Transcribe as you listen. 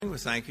We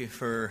thank you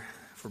for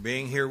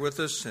being here with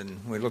us,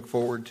 and we look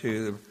forward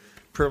to the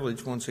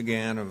privilege once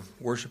again of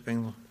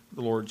worshiping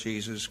the Lord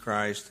Jesus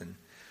Christ and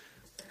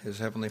His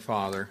Heavenly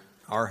Father,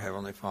 our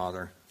Heavenly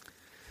Father,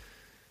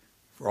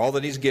 for all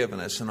that He's given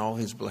us and all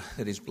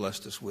that He's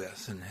blessed us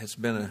with. And it's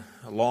been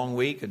a long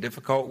week, a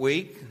difficult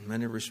week in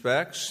many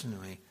respects,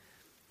 and we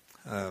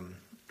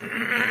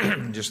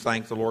just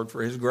thank the Lord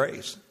for His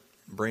grace,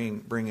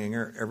 bringing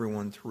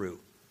everyone through.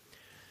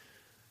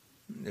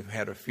 We've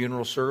had a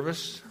funeral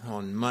service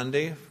on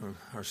Monday for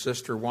our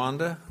sister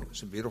Wanda. It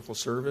was a beautiful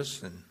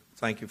service, and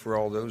thank you for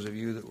all those of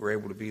you that were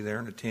able to be there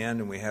and attend.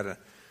 And we had a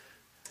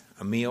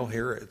meal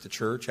here at the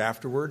church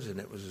afterwards, and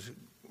it was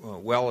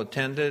well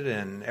attended,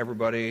 and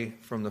everybody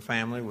from the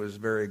family was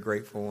very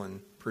grateful and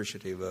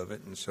appreciative of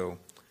it. And so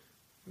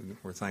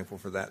we're thankful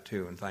for that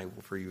too, and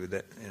thankful for you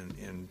that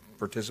in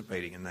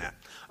participating in that.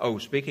 Oh,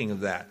 speaking of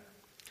that,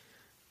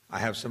 I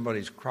have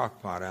somebody's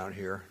crock pot out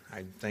here.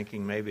 I'm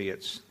thinking maybe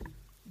it's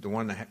the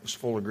one that was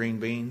full of green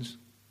beans.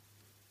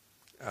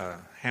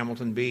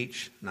 Hamilton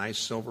Beach, nice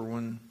silver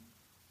one.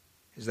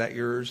 Is that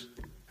yours?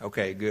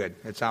 Okay, good.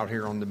 It's out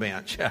here on the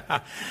bench.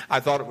 I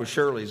thought it was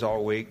Shirley's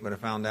all week, but I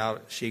found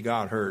out she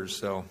got hers.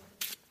 So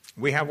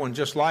we have one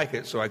just like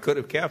it, so I could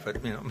have kept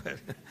it, But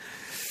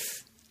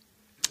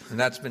and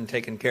that's been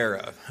taken care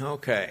of.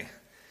 Okay.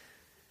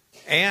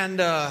 And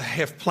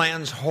if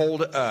plans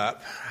hold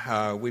up,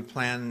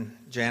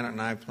 Janet and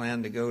I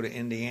plan to go to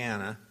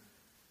Indiana.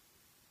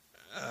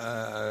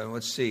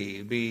 Let's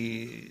see,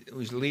 we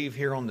leave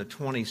here on the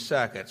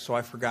 22nd, so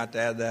I forgot to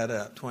add that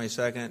up.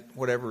 22nd,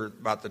 whatever,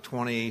 about the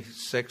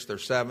 26th or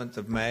 7th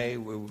of May,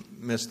 we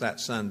missed that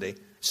Sunday.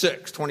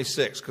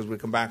 26th, because we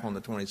come back on the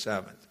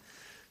 27th.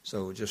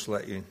 So just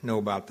let you know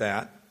about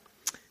that.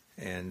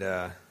 And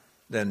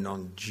then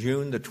on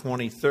June the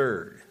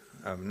 23rd,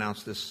 I've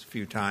announced this a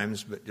few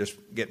times, but just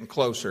getting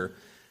closer,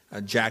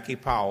 Jackie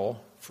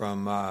Powell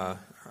from a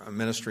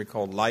ministry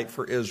called Light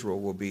for Israel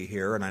will be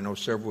here, and I know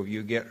several of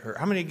you get her.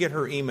 How many get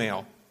her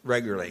email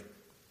regularly?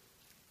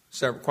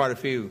 Quite a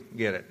few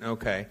get it.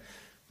 Okay.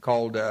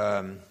 Called,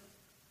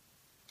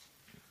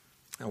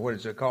 what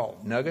is it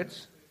called?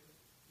 Nuggets?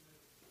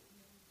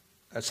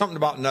 Something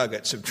about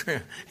nuggets.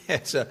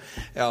 It's a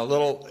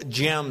little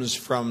gems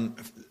from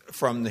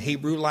the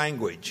Hebrew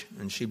language,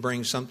 and she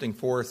brings something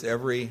forth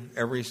every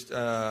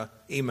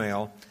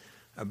email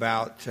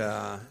about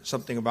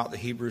something about the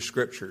Hebrew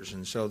Scriptures,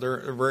 and so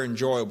they're very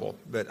enjoyable.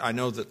 But I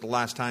know that the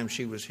last time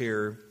she was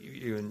here,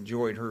 you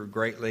enjoyed her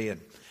greatly,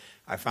 and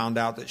I found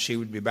out that she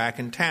would be back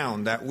in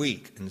town that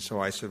week, and so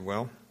I said,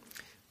 well,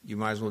 you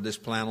might as well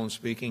just plan on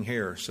speaking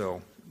here.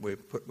 So we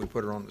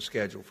put her on the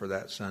schedule for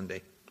that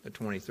Sunday, the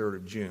 23rd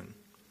of June.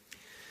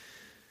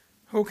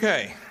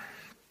 Okay.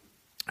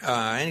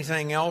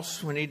 Anything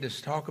else we need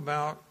to talk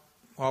about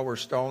while we're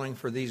stalling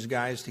for these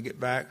guys to get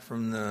back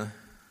from the...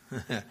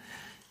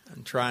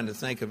 I'm trying to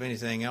think of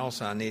anything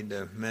else I need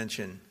to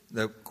mention.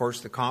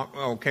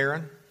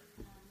 Karen?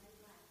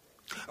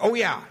 Oh,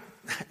 yeah.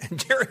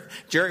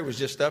 Jerry was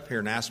just up here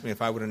and asked me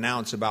if I would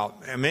announce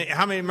about...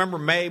 how many remember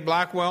May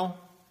Blackwell?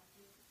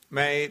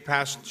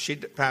 She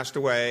passed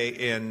away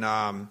in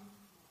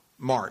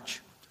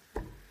March.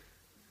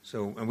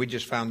 So, and we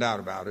just found out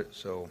about it.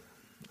 So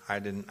I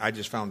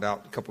just found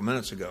out a couple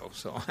minutes ago.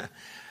 So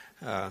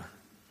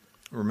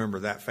remember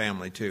that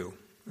family too.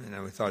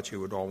 And we thought you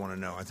would all want to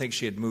know. I think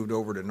she had moved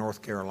over to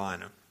North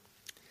Carolina.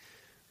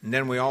 And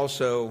then we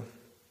also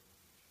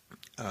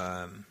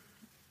know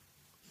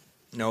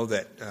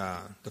that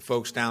the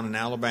folks down in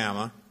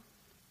Alabama,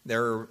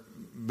 they're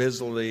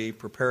busily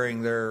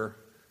preparing their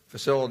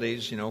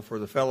facilities, for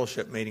the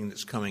fellowship meeting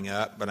that's coming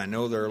up. But I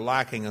know they're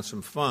lacking on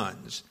some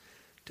funds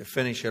to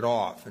finish it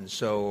off. And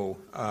so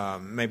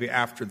maybe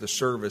after the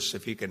service,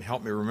 if you can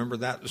help me remember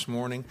that this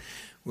morning,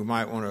 we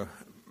might want to...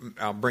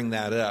 I'll bring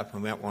that up,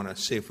 and we might want to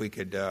see if we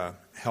could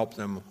help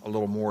them a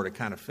little more to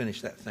kind of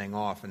finish that thing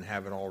off and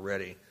have it all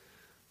ready.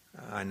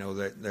 I know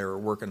that they're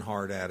working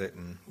hard at it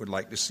and would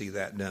like to see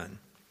that done.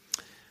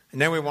 And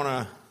then we want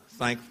to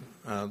thank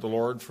the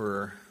Lord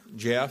for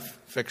Jeff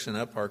fixing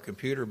up our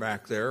computer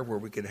back there where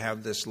we could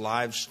have this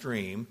live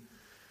stream.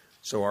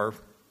 So our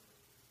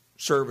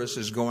service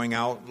is going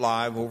out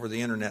live over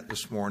the internet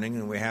this morning,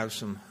 and we have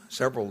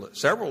several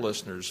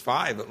listeners,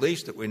 5 at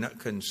least, that we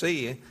couldn't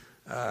see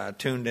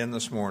tuned in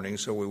this morning,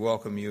 so we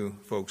welcome you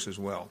folks as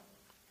well.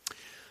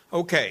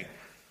 Okay,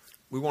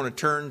 we want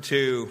to turn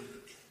to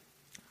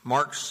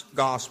Mark's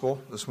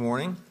Gospel this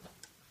morning.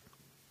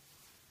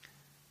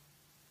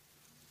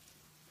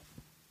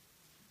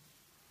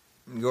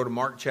 And go to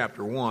Mark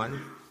chapter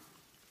 1,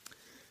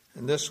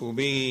 and this will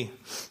be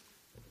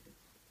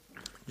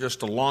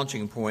just a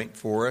launching point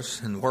for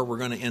us, and where we're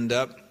going to end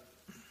up,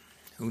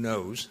 who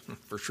knows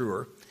for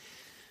sure.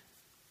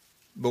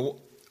 But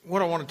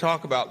what I want to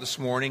talk about this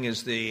morning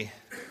is the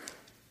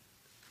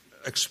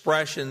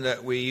expression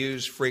that we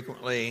use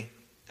frequently,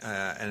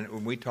 and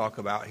when we talk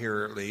about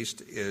here at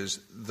least, is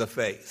the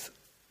faith.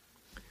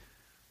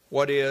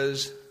 What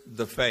is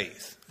the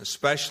faith?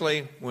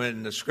 Especially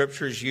when the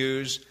Scriptures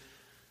use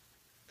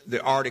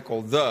the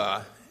article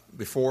the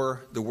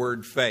before the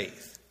word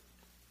faith.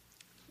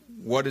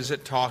 What is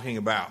it talking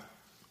about?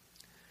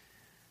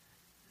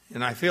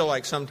 And I feel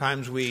like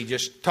sometimes we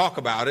just talk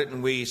about it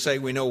and we say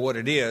we know what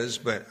it is,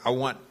 but I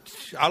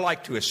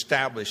like to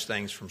establish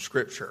things from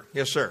Scripture.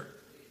 Yes, sir.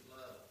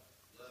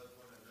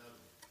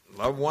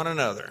 Love one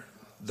another.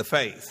 The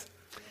faith.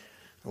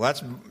 Well,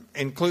 that's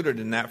included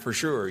in that for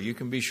sure. You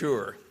can be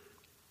sure.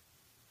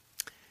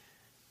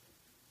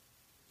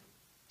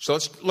 So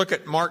let's look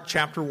at Mark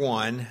chapter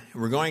 1.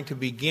 We're going to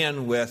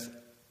begin with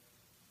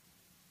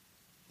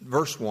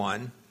verse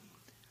 1.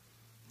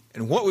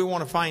 And what we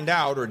want to find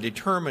out or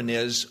determine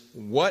is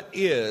when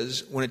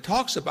it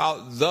talks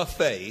about the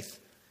faith,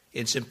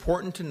 it's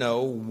important to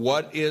know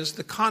what is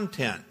the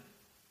content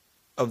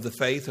of the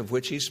faith of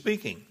which he's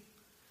speaking.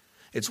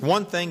 It's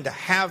one thing to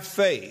have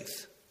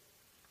faith,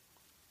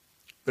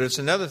 but it's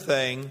another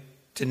thing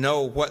to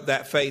know what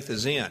that faith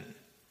is in,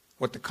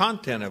 what the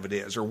content of it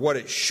is, or what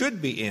it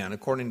should be in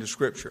according to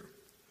Scripture.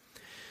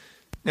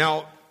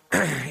 Now,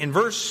 in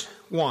verse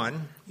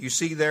 1, you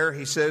see there,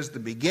 he says, the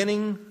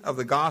beginning of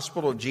the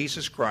gospel of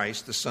Jesus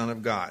Christ, the Son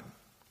of God.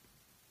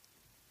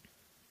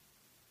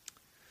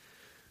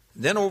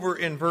 Then over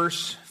in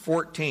verse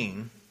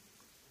 14,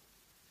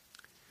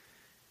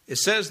 it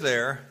says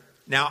there,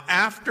 now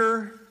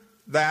after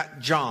that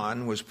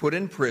John was put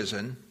in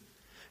prison,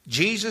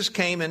 Jesus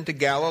came into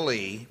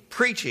Galilee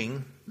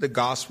preaching the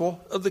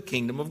gospel of the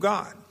kingdom of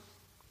God,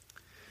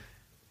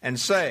 and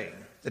saying,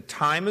 the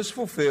time is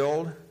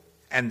fulfilled,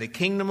 and the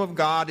kingdom of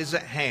God is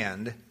at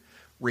hand.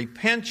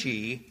 Repent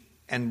ye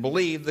and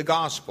believe the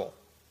gospel.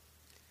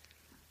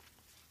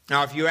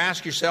 Now, if you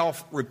ask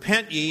yourself,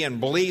 repent ye and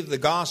believe the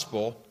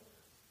gospel,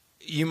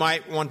 you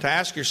might want to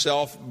ask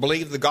yourself,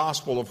 believe the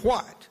gospel of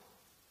what?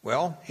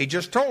 Well, he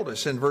just told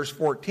us in verse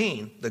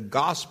 14, the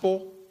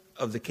gospel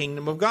of the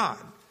kingdom of God.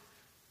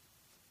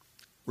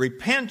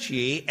 Repent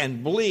ye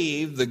and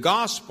believe the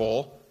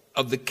gospel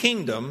of the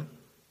kingdom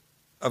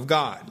of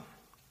God.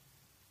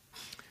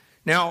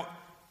 Now,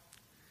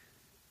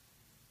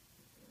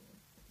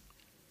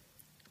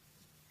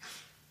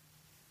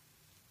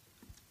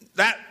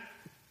 that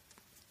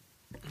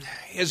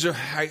is a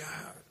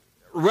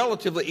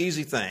relatively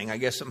easy thing. I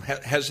guess I'm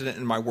hesitant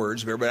in my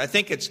words here, but I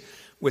think it's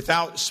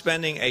without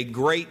spending a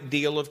great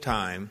deal of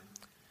time,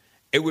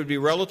 it would be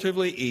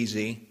relatively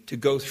easy to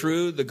go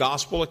through the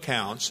gospel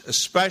accounts,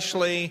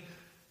 especially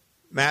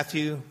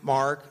Matthew,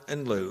 Mark,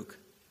 and Luke,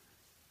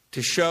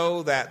 to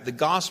show that the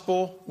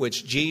gospel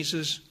which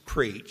Jesus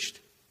preached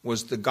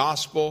was the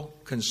gospel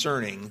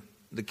concerning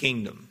the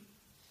kingdom.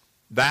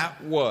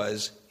 That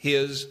was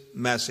his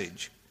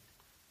message.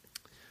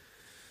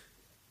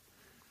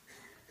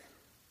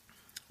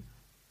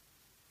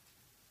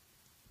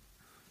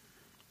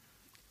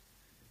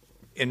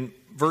 In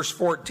verse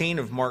 14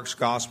 of Mark's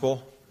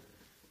gospel,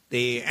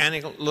 the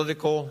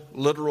analytical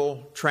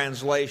literal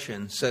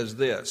translation says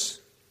this.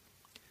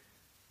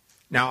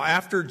 Now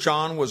after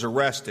John was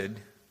arrested,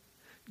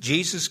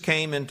 Jesus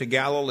came into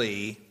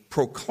Galilee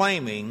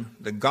proclaiming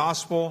the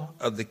gospel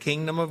of the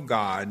kingdom of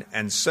God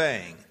and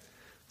saying,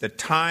 the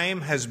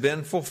time has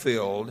been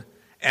fulfilled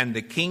and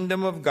the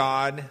kingdom of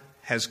God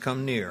has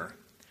come near.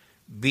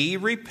 Be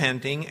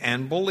repenting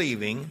and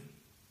believing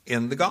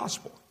in the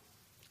gospel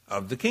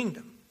of the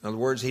kingdom. In other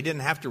words, he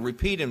didn't have to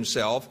repeat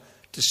himself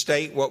to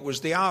state what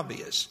was the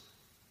obvious.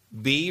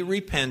 Be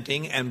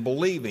repenting and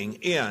believing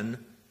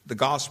in the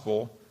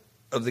gospel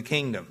of the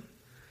kingdom.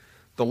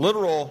 The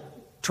literal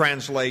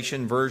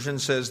translation version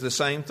says the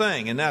same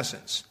thing in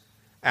essence.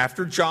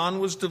 After John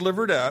was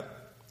delivered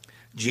up,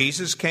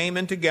 Jesus came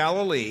into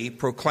Galilee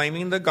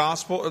proclaiming the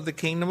gospel of the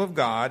kingdom of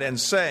God and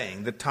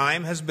saying, the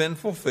time has been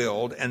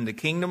fulfilled and the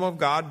kingdom of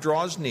God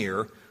draws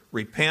near.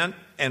 Repent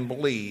and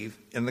believe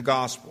in the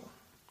gospel.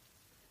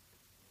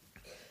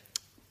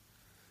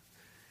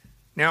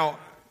 Now,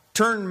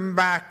 turn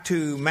back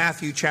to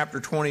Matthew chapter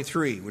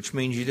 23, which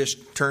means you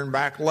just turn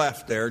back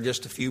left there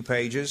just a few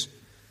pages,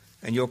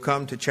 and you'll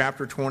come to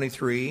chapter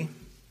 23.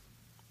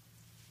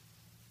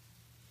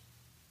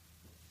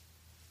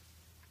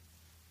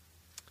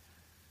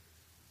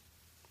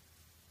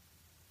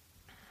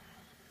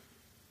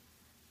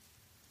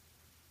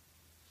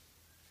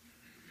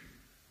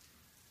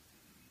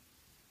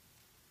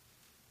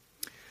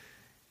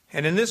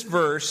 And in this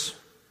verse,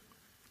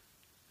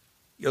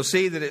 you'll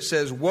see that it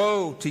says,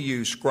 woe to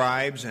you,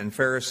 scribes and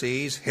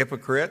Pharisees,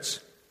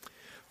 hypocrites,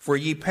 for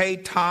ye pay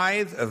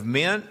tithe of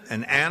mint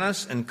and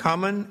anise and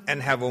cumin,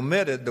 and have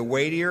omitted the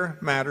weightier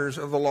matters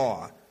of the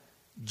law,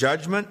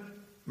 judgment,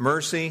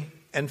 mercy,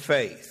 and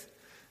faith.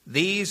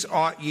 These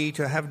ought ye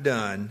to have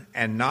done,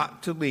 and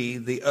not to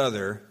leave the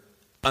other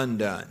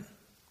undone.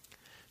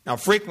 Now,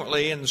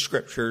 frequently in the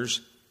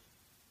Scriptures,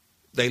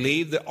 they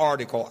leave the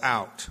article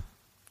out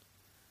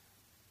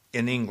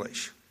in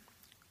English.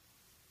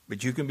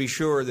 But you can be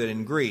sure that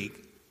in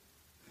Greek,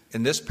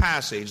 in this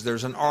passage,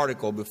 there's an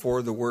article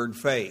before the word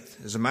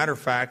faith. As a matter of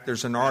fact,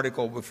 there's an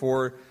article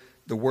before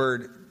the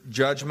word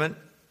judgment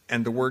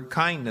and the word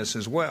kindness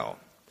as well.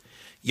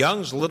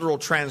 Young's literal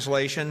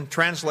translation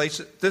translates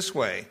it this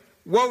way.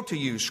 Woe to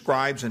you,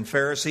 scribes and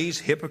Pharisees,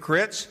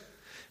 hypocrites,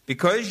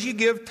 because ye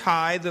give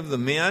tithe of the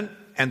mint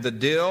and the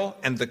dill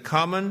and the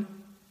cumin,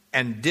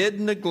 and did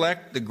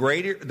neglect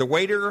the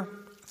weightier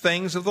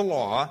things of the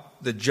law,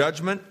 the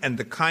judgment and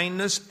the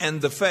kindness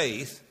and the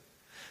faith.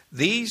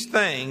 These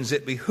things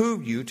it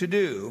behooved you to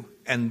do,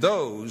 and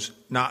those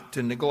not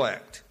to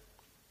neglect.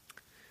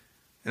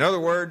 In other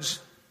words,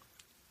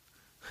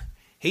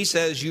 he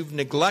says you've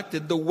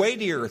neglected the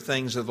weightier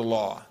things of the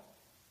law.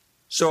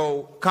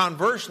 So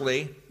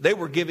conversely, they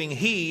were giving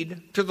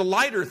heed to the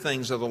lighter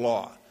things of the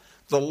law.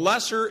 The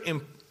lesser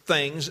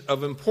things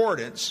of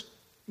importance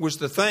was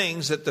the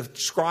things that the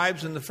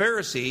scribes and the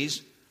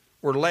Pharisees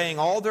were laying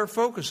all their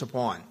focus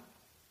upon.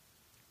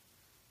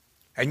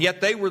 And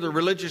yet they were the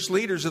religious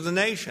leaders of the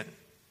nation.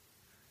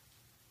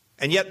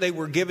 And yet they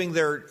were giving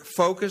their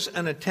focus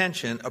and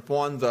attention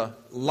upon the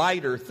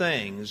lighter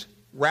things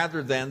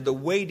rather than the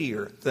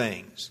weightier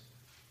things.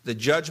 The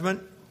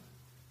judgment,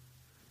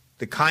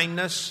 the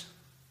kindness,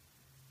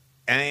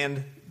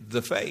 and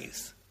the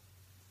faith.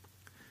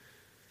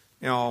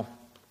 Now,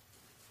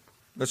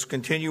 let's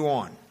continue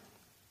on.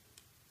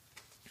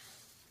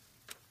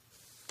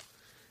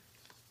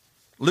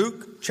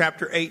 Luke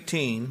chapter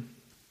 18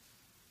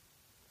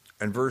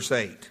 and verse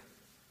 8.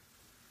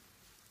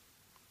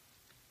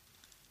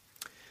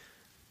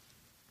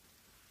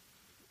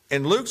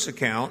 In Luke's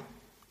account,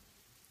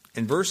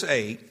 in verse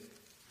 8,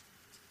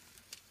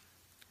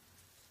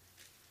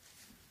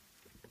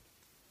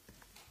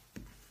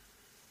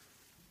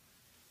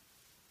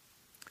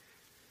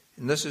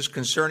 and this is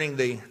concerning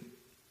the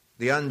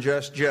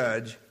unjust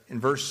judge.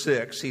 In verse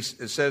 6,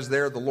 it says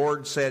there, the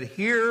Lord said,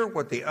 hear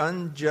what the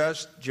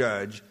unjust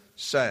judge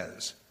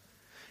says.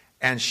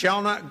 And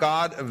shall not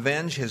God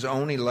avenge his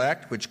own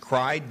elect, which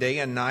cry day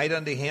and night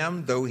unto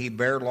him, though he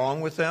bear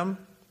long with them?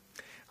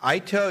 I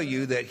tell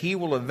you that he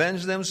will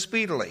avenge them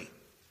speedily.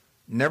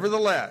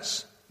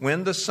 Nevertheless,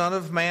 when the Son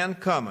of Man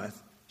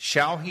cometh,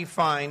 shall he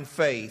find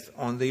faith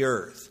on the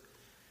earth?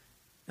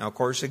 Now, of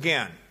course,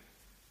 again,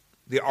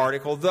 the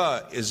article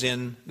the is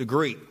in the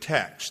Greek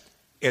text.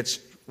 It's,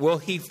 will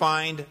he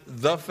find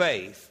the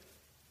faith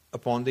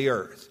upon the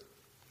earth?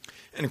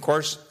 And of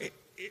course,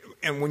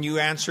 and when you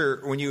ask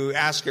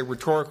a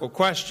rhetorical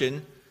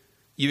question,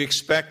 you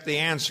expect the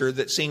answer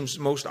that seems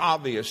most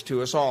obvious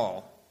to us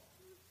all.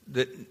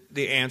 That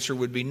the answer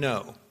would be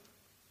no.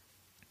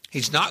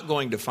 He's not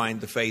going to find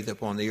the faith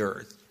upon the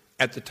earth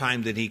at the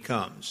time that he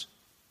comes.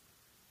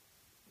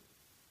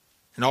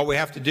 And all we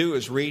have to do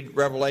is read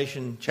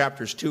Revelation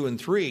chapters 2 and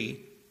 3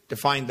 to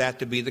find that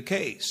to be the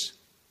case.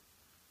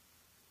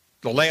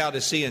 The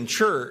Laodicean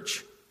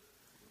church,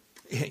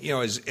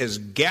 is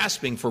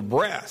gasping for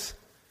breath.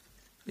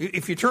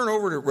 If you turn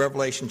over to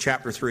Revelation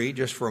chapter 3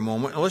 just for a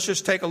moment, and let's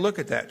just take a look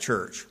at that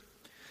church.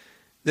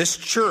 This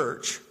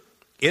church,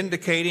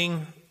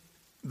 indicating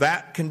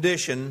that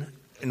condition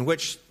in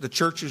which the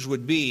churches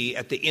would be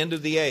at the end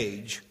of the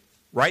age,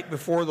 right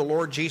before the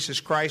Lord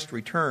Jesus Christ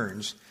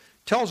returns,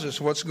 tells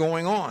us what's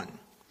going on.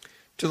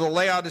 To the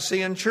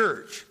Laodicean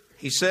church,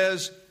 he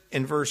says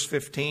in verse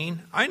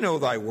 15, I know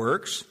thy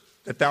works,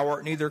 that thou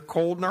art neither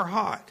cold nor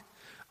hot.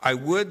 I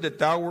would that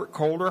thou wert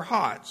cold or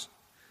hot.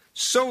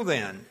 So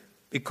then,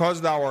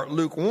 because thou art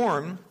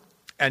lukewarm,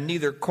 and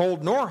neither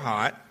cold nor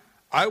hot,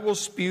 I will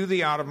spew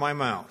thee out of my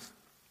mouth.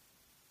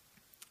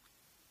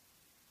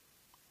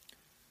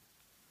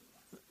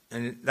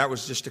 And that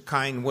was just a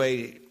kind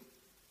way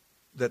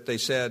that they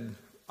said,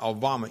 I'll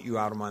vomit you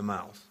out of my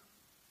mouth.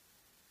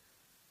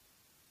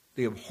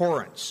 The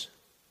abhorrence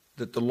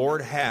that the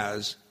Lord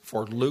has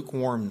for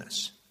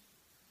lukewarmness.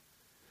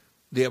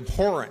 The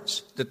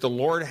abhorrence that the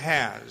Lord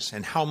has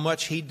and how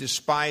much he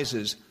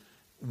despises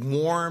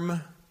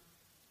warm,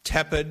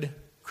 tepid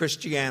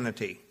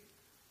Christianity,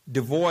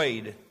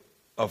 devoid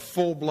of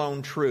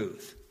full-blown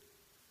truth.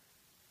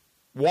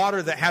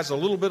 Water that has a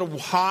little bit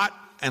of hot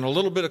and a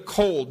little bit of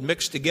cold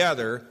mixed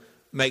together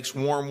makes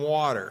warm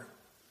water.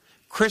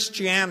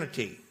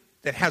 Christianity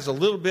that has a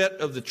little bit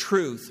of the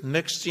truth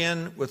mixed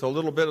in with a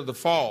little bit of the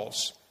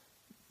false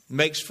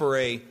makes for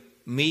a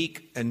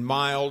meek and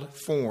mild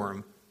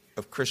form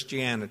of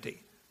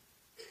Christianity.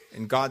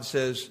 And God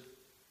says,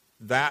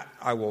 that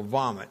I will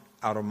vomit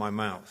out of my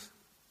mouth.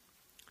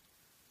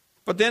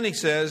 But then he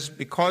says,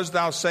 because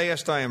thou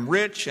sayest, I am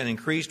rich and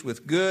increased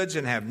with goods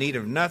and have need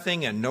of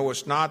nothing, and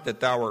knowest not that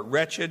thou art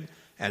wretched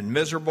and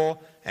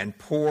miserable and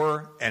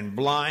poor and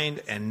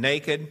blind and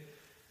naked,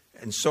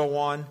 and so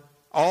on,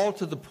 all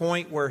to the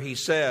point where he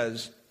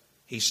says,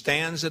 he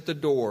stands at the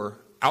door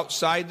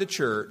outside the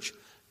church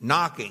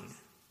knocking,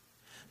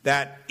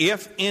 that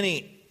if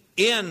any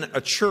in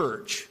a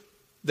church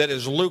that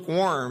is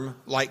lukewarm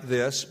like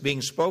this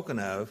being spoken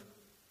of,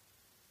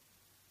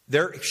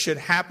 there should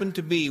happen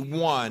to be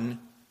one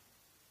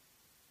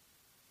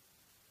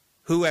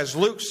who, as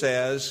Luke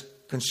says,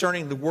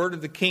 concerning the word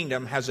of the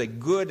kingdom, has a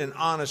good and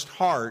honest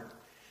heart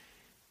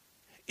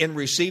in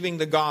receiving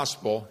the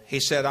gospel. He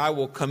said, I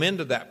will come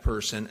into that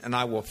person and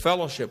I will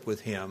fellowship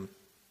with him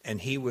and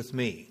he with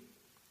me.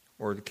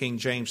 Or the King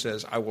James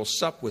says, I will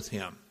sup with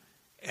him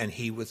and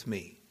he with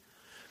me.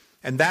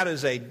 And that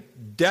is a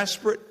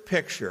desperate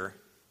picture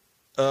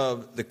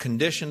of the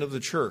condition of the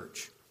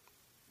church.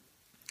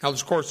 Now,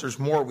 of course, there's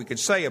more we could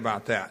say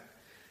about that.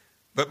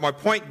 But my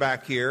point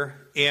back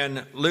here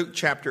in Luke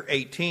chapter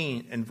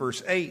 18 and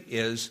verse 8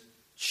 is,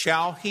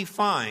 shall he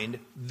find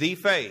the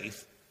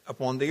faith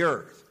upon the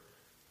earth?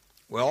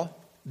 Well,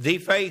 the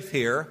faith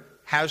here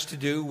has to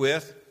do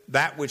with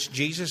that which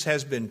Jesus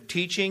has been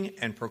teaching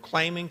and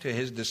proclaiming to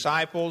his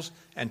disciples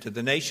and to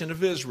the nation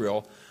of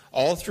Israel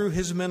all through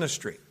his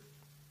ministry.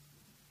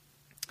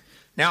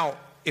 Now,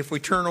 if we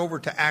turn over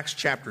to Acts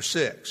chapter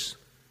 6.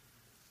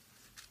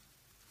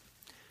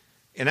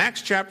 In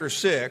Acts chapter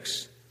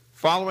 6,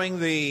 following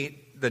the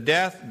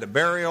death, the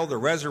burial, the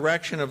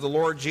resurrection of the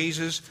Lord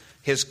Jesus,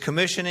 his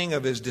commissioning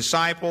of his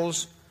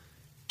disciples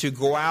to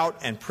go out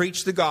and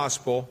preach the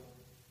gospel,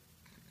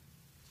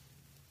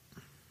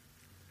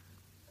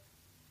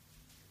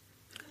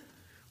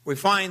 we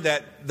find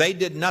that they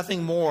did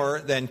nothing more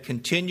than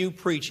continue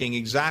preaching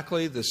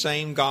exactly the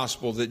same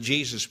gospel that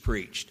Jesus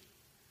preached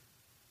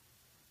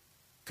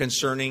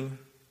concerning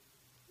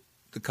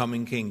the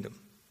coming kingdom.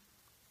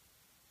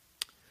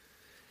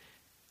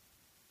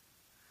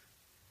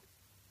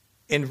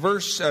 In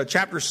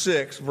chapter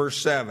 6,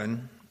 verse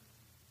 7,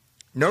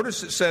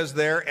 notice it says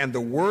there, and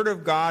the word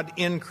of God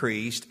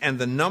increased, and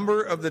the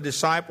number of the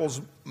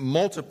disciples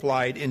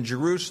multiplied in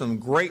Jerusalem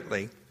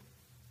greatly,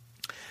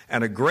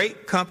 and a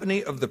great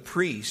company of the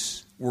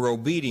priests were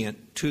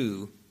obedient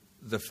to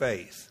the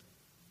faith.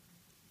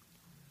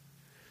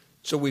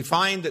 So we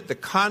find that the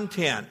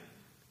content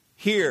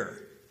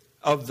here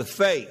of the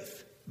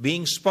faith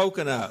being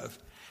spoken of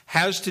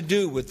has to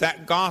do with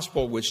that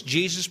gospel which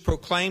Jesus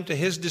proclaimed to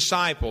his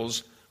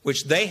disciples,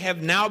 which they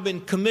have now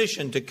been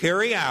commissioned to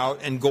carry out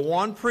and go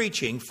on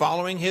preaching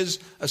following his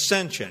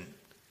ascension,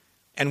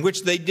 and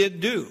which they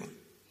did do.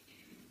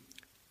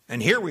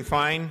 And here we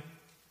find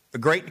a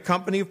great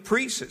company of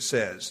priests, it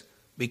says,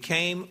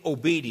 became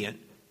obedient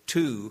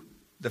to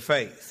the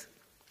faith.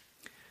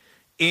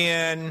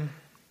 In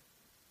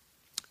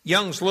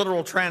Young's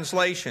literal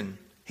translation,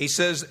 he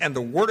says, and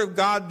the word of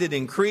God did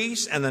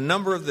increase, and the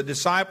number of the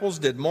disciples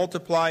did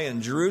multiply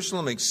in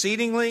Jerusalem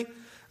exceedingly.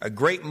 A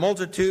great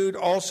multitude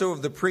also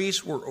of the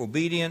priests were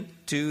obedient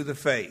to the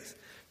faith.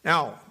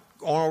 Now,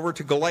 on over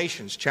to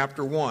Galatians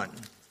chapter 1.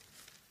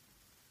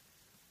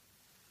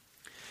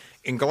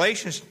 In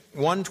Galatians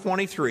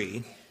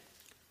 1:23,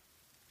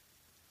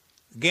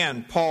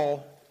 again,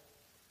 Paul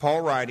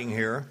writing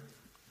here.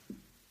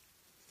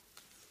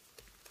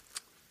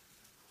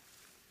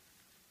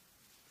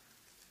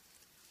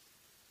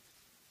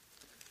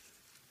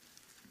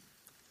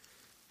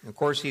 And of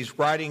course, he's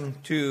writing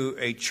to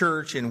a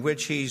church in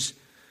which he's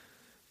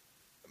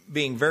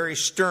being very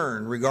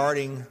stern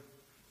regarding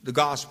the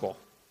gospel.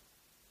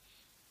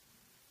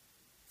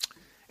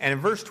 And in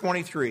verse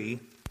 23,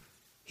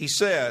 he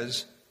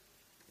says,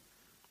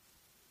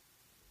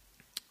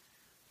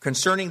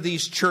 concerning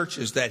these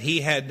churches that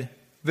he had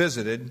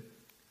visited,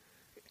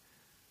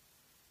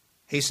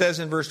 he says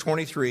in verse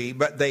 23,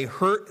 but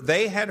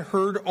they had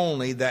heard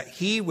only that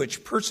he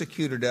which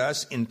persecuted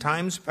us in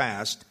times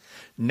past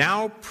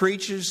now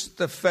preaches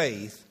the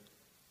faith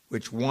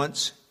which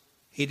once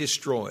he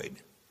destroyed.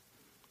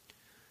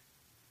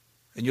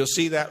 And you'll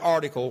see that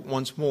article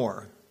once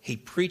more. He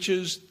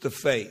preaches the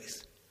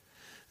faith.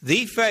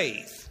 The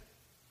faith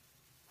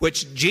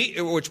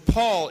which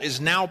Paul is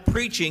now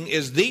preaching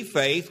is the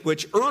faith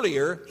which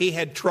earlier he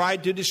had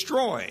tried to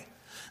destroy.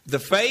 The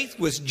faith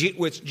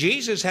which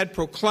Jesus had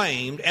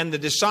proclaimed and the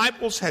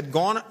disciples had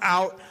gone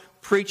out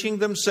preaching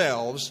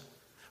themselves,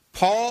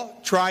 Paul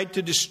tried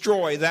to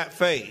destroy that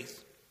faith.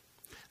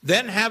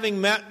 Then,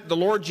 having met the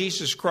Lord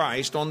Jesus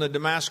Christ on the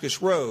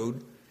Damascus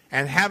Road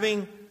and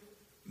having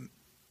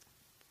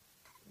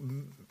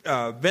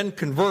been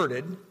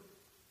converted,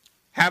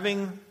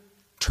 having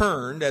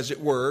turned, as it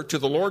were, to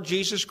the Lord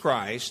Jesus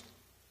Christ,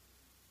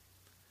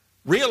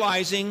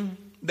 realizing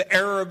the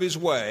error of his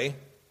way,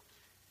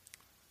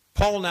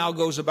 Paul now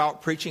goes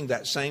about preaching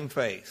that same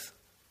faith.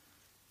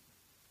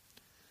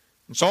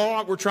 And so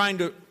all we're trying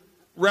to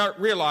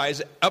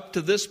realize up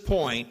to this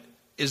point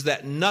is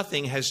that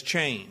nothing has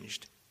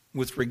changed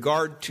with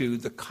regard to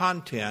the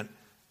content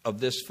of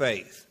this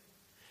faith.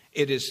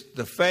 It is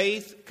the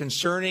faith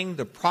concerning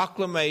the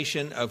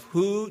proclamation of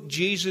who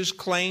Jesus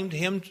claimed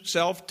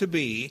himself to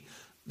be,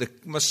 the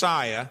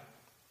Messiah,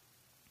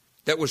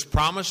 that was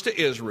promised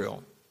to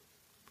Israel,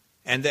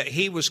 and that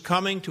he was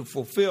coming to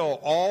fulfill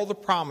all the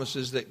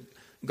promises that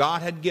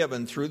God had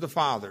given through the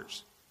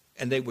fathers,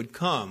 and they would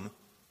come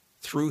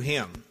through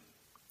him.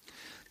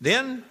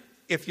 Then,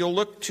 if you'll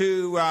look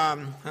to,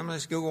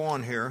 let's go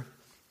on here.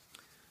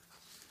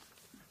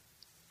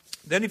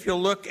 Then if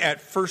you'll look at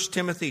 1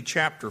 Timothy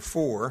chapter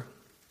 4,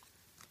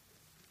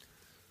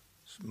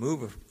 let's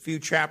move a few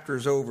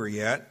chapters over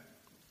yet.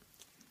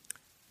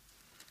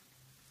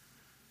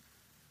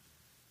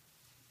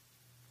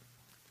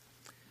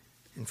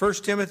 In 1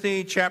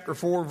 Timothy chapter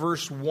 4,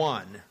 verse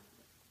 1,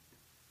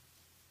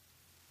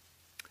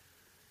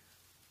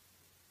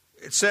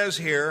 it says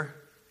here,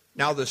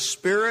 now the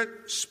Spirit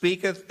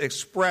speaketh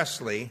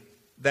expressly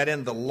that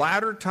in the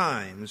latter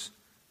times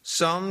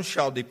some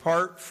shall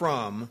depart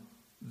from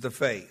the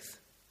faith.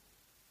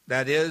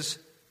 That is,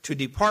 to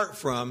depart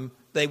from,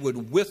 they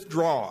would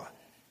withdraw.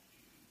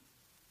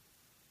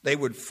 They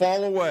would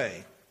fall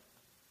away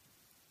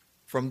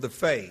from the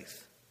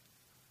faith.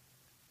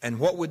 And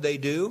what would they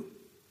do?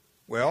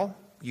 Well,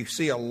 you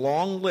see a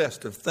long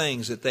list of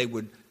things that they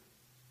would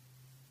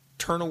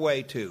turn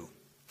away to,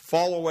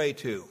 fall away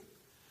to.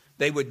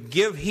 They would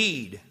give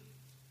heed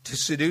to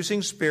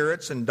seducing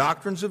spirits and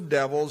doctrines of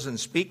devils and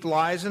speak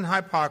lies and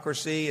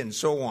hypocrisy and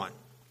so on.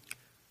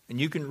 And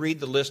you can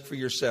read the list for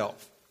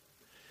yourself.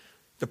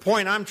 The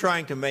point I'm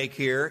trying to make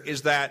here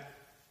is that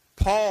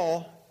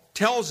Paul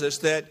tells us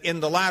that in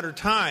the latter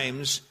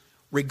times,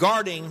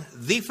 regarding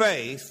the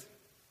faith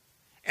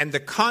and the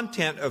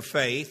content of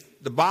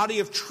faith, the body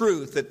of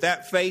truth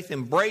that faith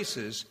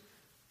embraces,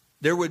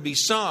 there would be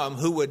some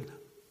who would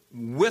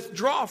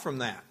withdraw from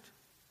that.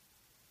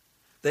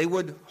 They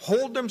would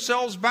hold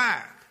themselves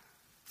back,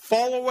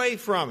 fall away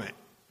from it,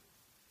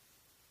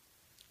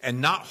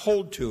 and not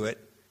hold to it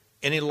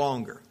any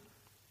longer.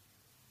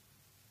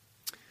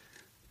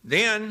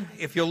 Then,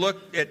 if you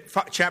look at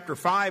chapter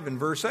 5 and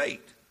verse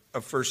 8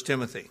 of 1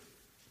 Timothy,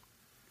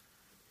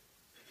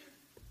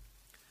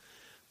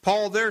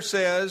 Paul there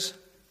says,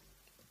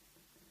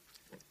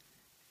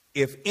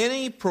 if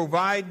any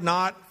provide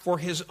not for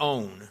his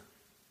own,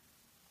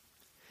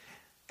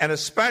 and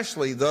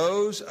especially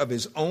those of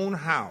his own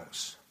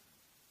house,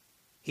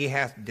 he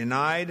hath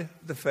denied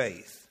the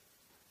faith,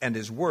 and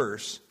is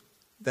worse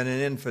than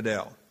an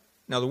infidel.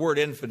 Now the word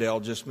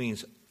infidel just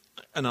means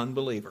an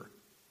unbeliever,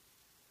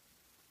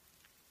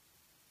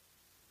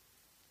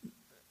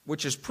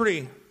 which is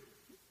pretty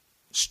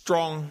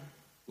strong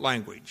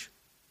language.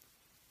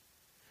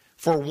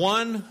 For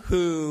one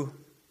who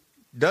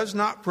does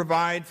not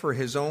provide for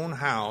his own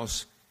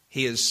house,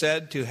 he is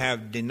said to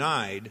have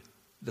denied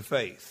the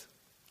faith.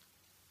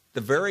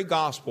 The very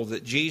gospel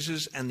that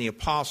Jesus and the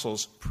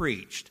apostles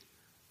preached.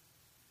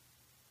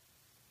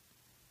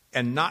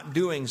 And not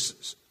doing,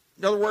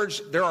 in other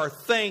words, there are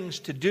things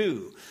to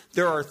do.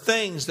 There are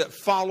things that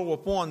follow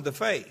upon the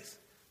faith.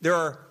 There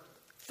are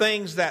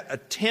things that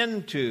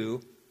attend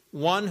to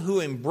one who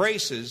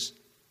embraces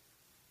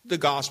the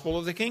gospel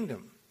of the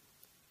kingdom.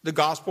 The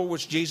gospel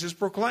which Jesus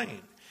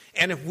proclaimed.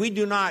 And if we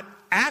do not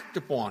act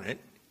upon it,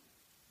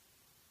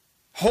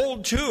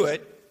 hold to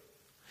it,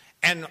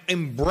 and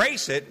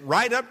embrace it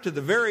right up to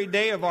the very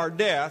day of our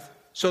death,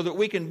 so that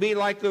we can be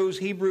like those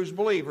Hebrews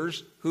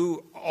believers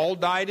who all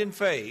died in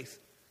faith,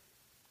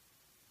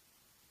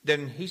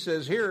 then he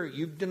says here,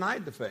 you've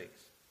denied the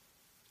faith.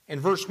 In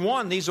verse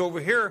 1, these over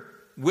here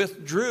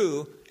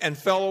withdrew and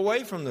fell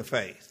away from the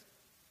faith.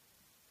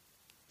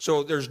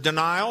 So there's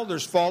denial,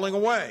 there's falling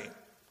away.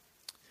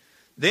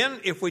 Then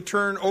if we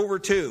turn over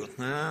to,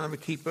 let me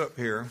keep up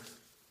here.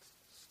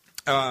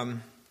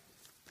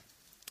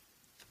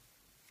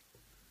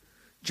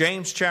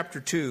 James chapter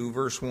 2,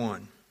 verse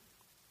 1.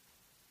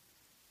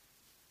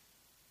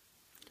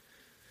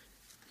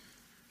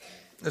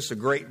 This is a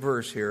great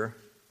verse here.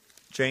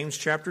 James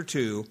chapter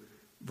 2,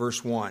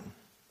 verse 1.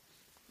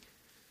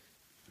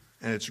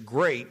 And it's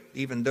great,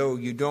 even though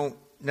you don't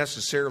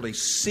necessarily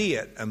see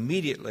it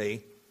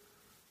immediately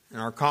in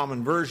our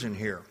common version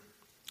here.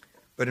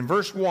 But in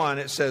verse 1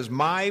 it says,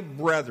 my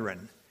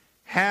brethren,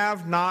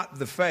 have not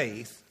the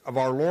faith of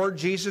our Lord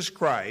Jesus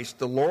Christ,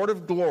 the Lord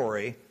of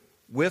glory,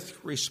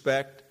 with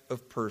respect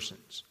of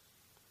persons.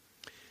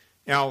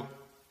 Now,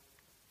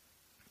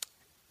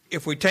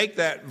 if we take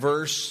that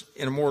verse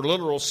in a more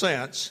literal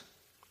sense,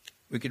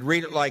 we could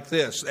read it like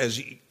this,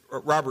 as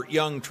Robert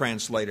Young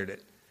translated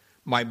it.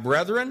 My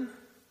brethren,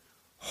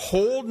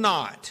 hold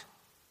not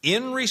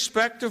in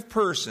respect of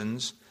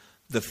persons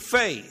the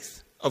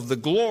faith of the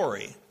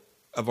glory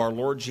of our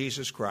Lord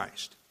Jesus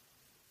Christ.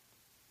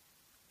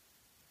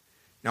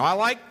 Now, I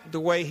like the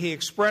way he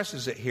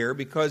expresses it here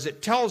because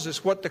it tells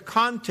us what the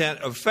content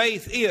of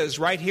faith is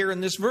right here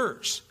in this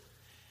verse.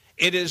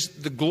 It is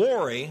the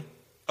glory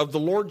of the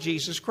Lord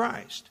Jesus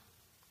Christ.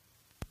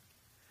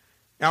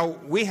 Now,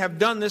 we have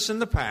done this in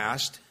the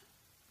past,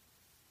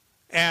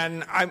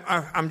 and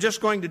I'm just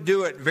going to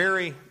do it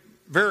very,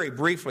 very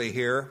briefly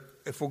here.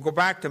 If we'll go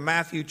back to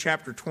Matthew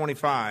chapter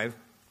 25,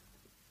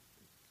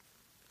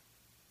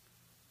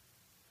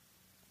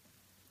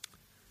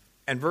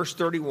 and verse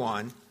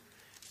 31,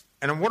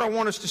 and what I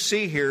want us to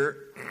see here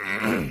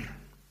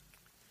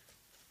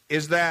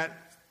is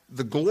that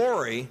the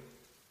glory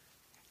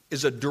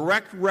is a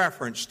direct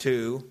reference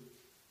to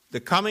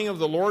the coming of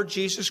the Lord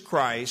Jesus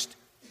Christ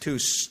to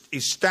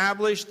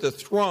establish the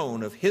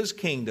throne of His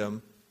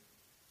kingdom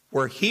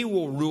where He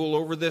will rule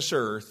over this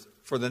earth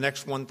for the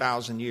next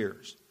 1,000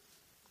 years.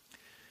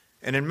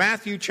 And in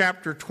Matthew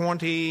chapter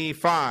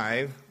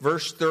 25,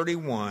 verse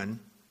 31,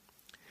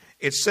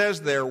 it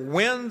says there,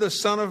 when the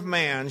Son of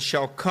Man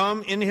shall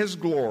come in His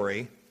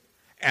glory,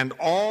 and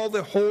all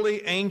the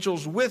holy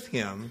angels with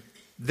Him,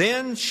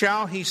 then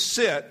shall He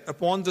sit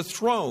upon the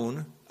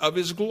throne of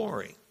His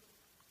glory.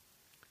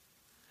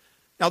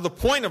 Now, the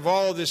point of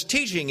all of this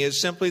teaching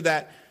is simply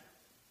that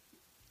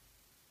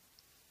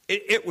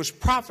it was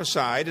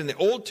prophesied in the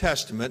Old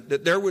Testament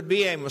that there would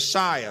be a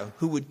Messiah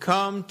who would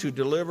come to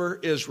deliver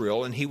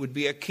Israel, and he would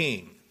be a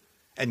king.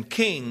 And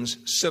kings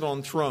sit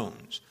on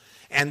thrones.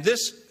 And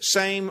this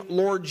same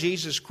Lord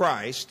Jesus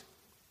Christ,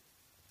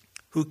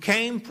 who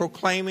came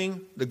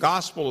proclaiming the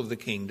gospel of the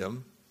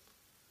kingdom,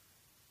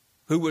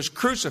 who was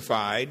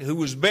crucified, who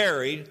was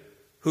buried,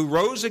 who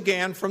rose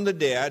again from the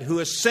dead, who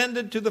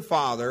ascended to the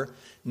Father,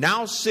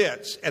 now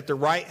sits at the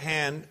right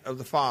hand of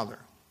the Father,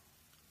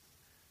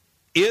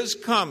 is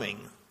coming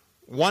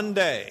one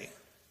day,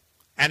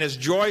 and as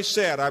Joy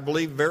said, I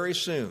believe very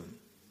soon,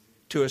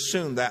 to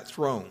assume that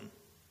throne.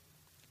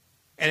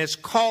 And it's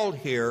called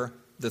here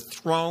the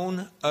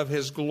throne of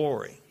his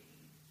glory.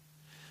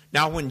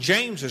 Now, when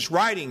James is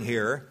writing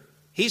here,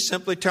 he's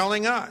simply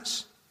telling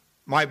us,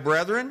 my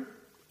brethren,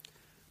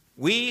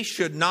 we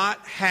should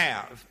not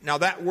have. Now,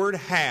 that word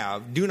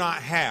have, do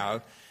not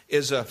have,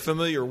 is a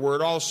familiar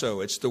word also.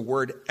 It's the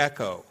word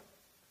echo,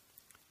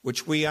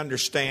 which we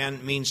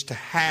understand means to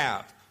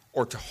have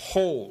or to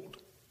hold.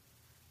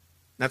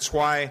 That's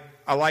why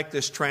I like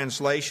this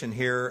translation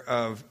here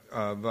of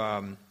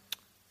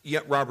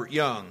Robert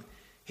Young.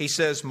 He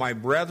says, my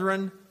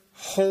brethren,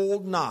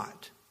 hold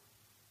not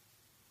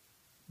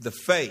the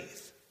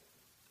faith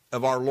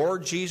of our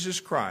Lord Jesus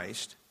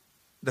Christ,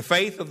 the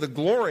faith of the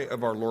glory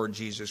of our Lord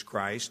Jesus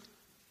Christ,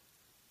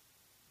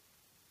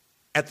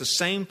 at the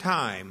same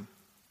time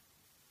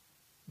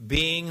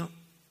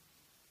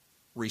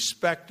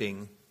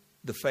respecting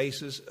the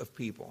faces of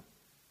people.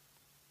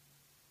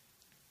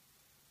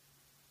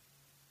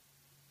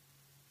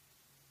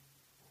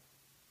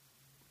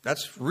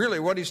 That's really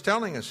what he's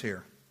telling us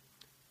here.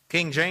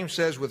 King James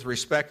says with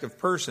respect of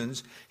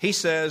persons. He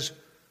says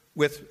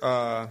with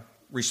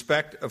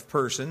respect of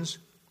persons.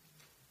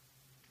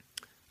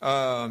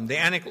 The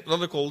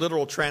analytical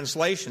literal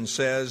translation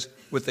says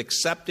with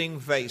accepting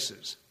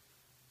faces.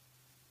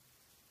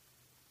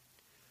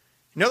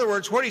 In other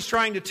words, what he's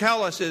trying to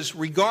tell us is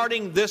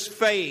regarding this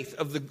faith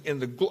of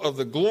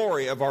the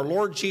glory of our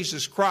Lord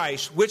Jesus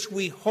Christ, which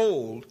we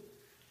hold.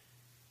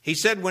 He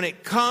said when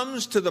it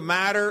comes to the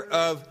matter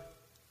of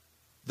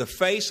the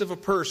face of a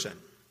person,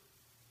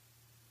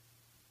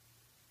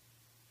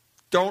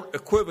 don't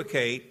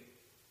equivocate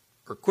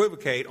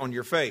on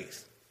your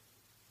faith.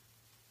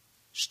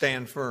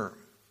 Stand firm.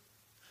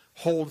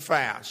 Hold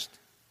fast.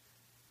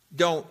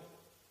 Don't,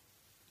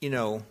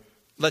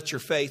 let your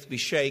faith be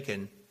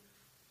shaken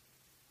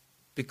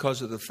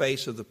because of the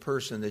face of the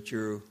person that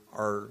you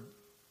are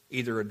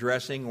either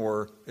addressing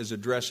or is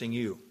addressing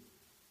you.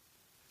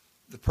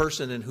 The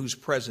person in whose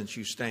presence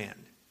you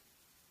stand.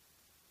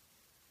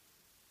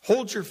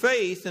 Hold your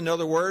faith, in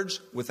other words,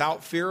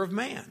 without fear of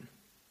man.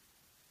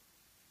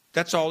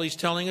 That's all he's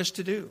telling us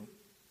to do.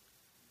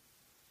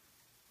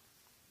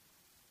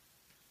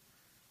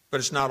 But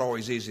it's not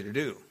always easy to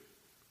do.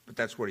 But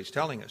that's what he's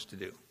telling us to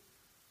do.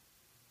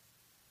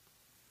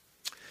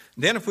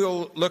 Then if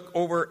we'll look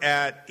over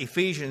at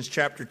Ephesians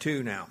chapter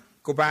 2 now.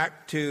 Go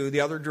back to the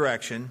other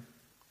direction.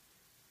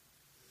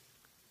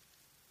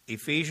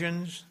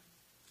 Ephesians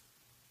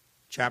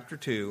chapter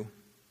 2.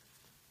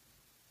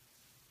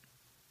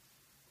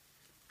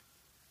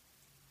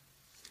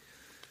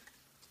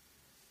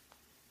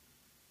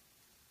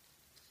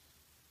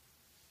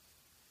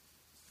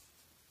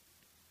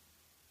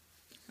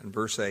 And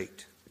verse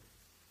 8.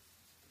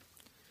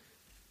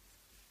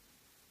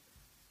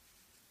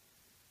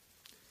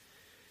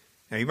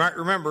 Now you might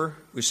remember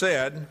we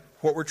said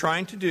what we're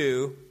trying to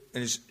do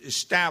is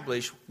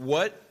establish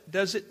what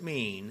does it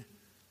mean,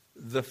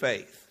 the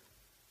faith.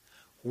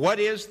 What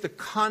is the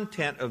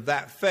content of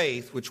that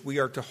faith which we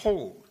are to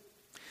hold?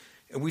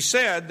 And we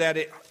said that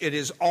it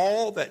is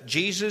all that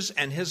Jesus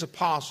and his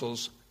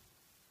apostles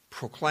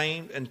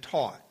proclaimed and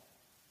taught,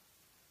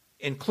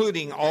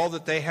 including all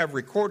that they have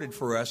recorded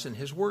for us in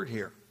his word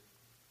here.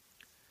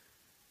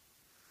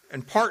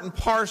 And part and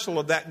parcel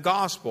of that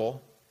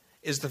gospel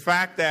is the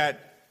fact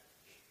that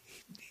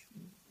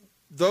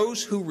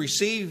those who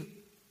receive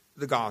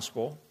the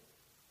gospel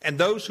and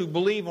those who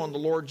believe on the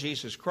Lord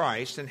Jesus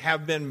Christ and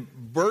have been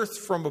birthed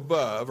from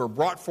above or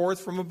brought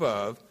forth from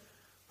above,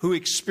 who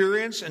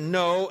experience and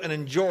know and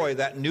enjoy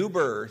that new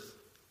birth,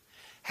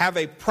 have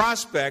a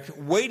prospect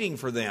waiting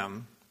for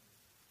them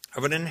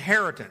of an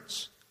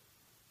inheritance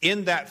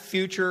in that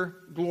future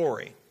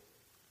glory.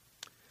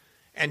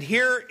 And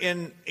here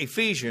in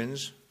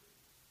Ephesians,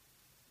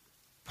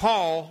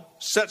 Paul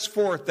sets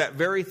forth that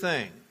very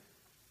thing.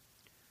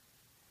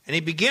 And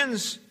he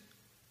begins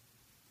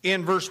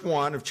in verse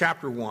 1 of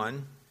chapter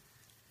 1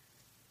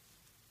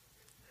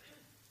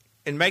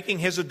 in making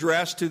his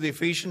address to the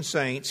Ephesian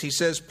saints. He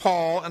says,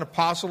 Paul, an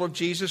apostle of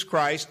Jesus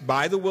Christ,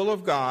 by the will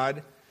of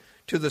God,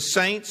 to the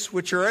saints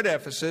which are at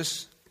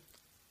Ephesus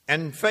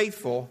and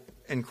faithful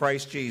in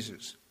Christ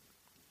Jesus.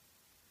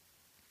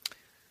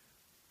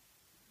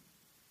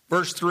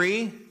 Verse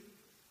 3,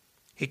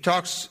 he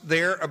talks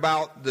there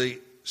about the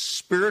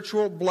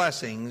spiritual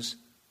blessings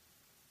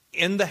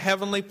in the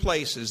heavenly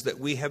places that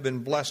we have been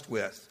blessed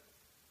with.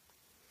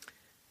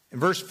 In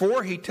verse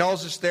 4, he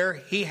tells us there,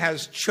 he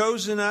has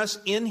chosen us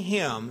in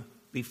him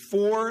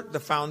before the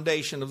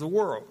foundation of the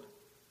world.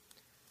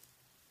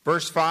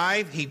 Verse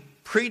 5, He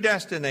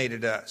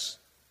predestinated us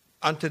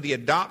unto the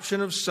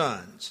adoption of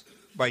sons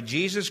by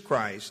Jesus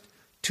Christ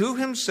to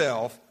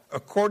Himself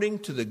according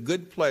to the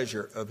good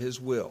pleasure of His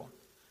will.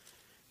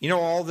 You know,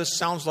 all this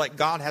sounds like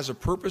God has a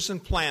purpose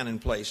and plan in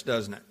place,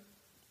 doesn't it?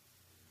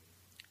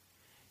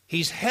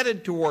 He's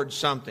headed towards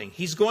something.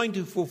 He's going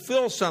to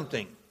fulfill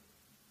something.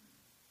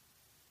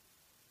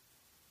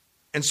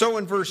 And so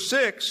in verse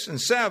 6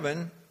 and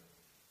 7,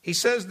 he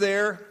says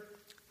there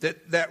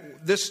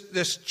that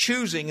this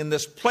choosing and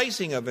this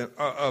placing of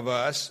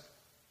us,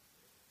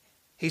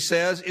 he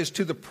says, is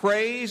to the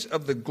praise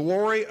of the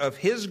glory of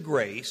His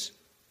grace,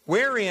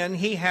 wherein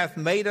He hath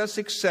made us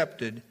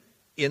accepted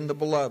in the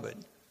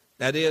beloved.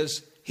 That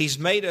is, He's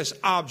made us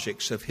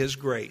objects of His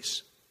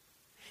grace.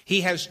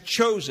 He has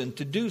chosen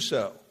to do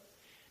so.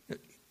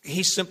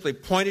 He simply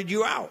pointed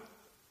you out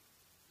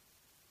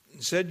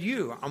and said,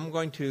 I'm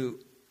going to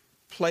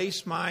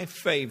place my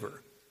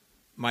favor,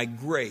 my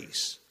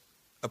grace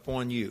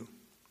upon you.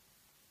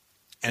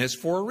 And it's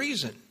for a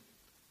reason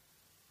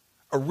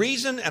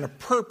and a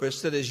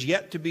purpose that is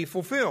yet to be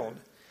fulfilled.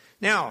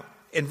 Now,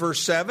 in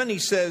verse 7, he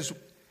says,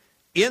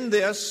 in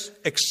this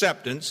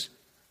acceptance,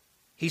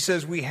 he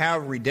says we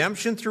have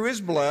redemption through His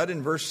blood,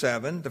 in verse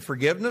 7, the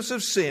forgiveness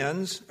of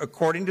sins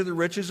according to the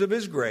riches of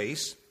His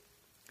grace.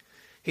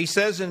 He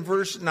says in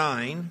verse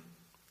 9,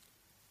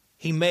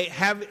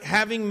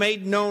 having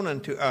made known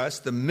unto us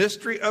the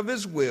mystery of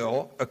His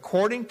will,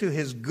 according to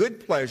His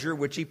good pleasure,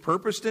 which He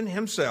purposed in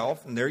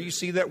Himself. And there you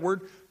see that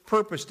word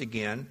purposed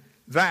again.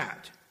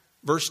 That,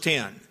 verse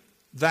 10,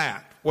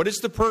 that. What is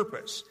the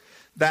purpose?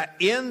 That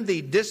in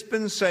the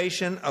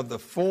dispensation of the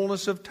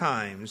fullness of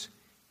times,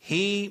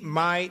 He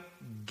might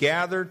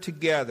gather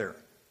together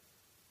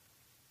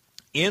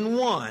in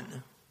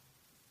one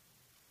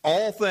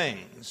all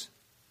things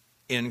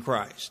in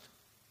Christ.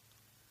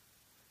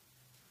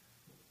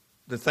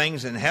 The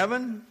things in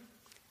heaven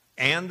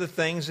and the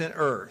things in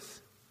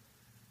earth.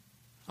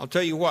 I'll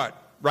tell you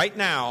what, right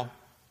now,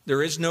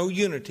 there is no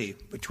unity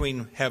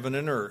between heaven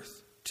and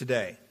earth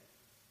today.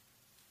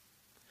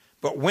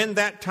 But when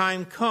that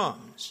time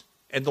comes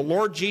and the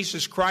Lord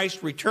Jesus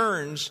Christ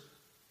returns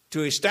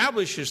to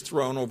establish His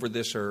throne over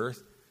this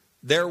earth,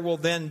 there will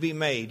then be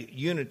made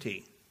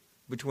unity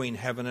between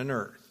heaven and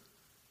earth.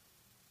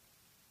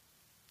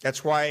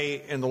 That's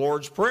why in the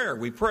Lord's Prayer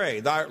we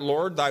pray,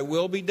 Lord, Thy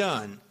will be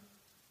done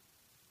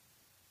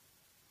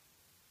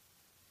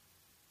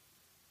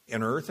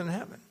in earth and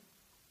heaven.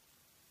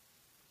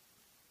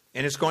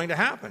 And it's going to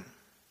happen.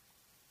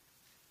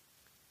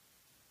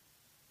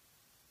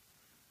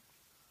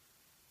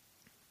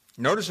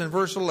 Notice in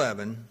verse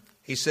 11,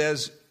 he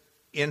says,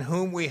 in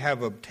whom we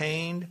have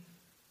obtained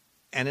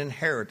an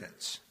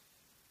inheritance,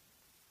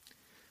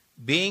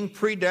 being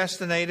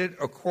predestinated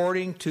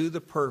according to the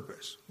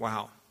purpose.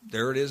 Wow.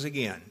 There it is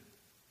again.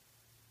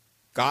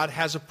 God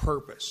has a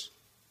purpose.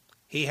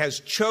 He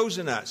has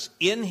chosen us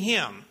in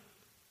Him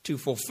to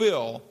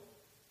fulfill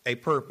a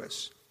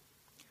purpose.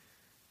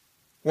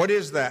 What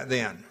is that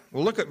then?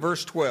 Well, look at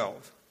verse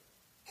 12.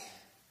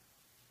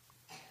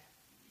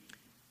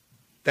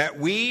 That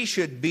we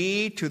should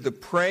be to the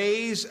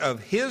praise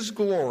of His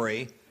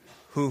glory,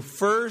 who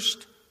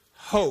first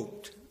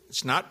hoped,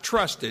 it's not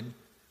trusted,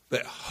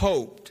 but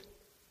hoped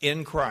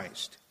in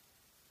Christ.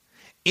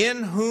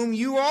 In whom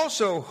you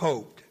also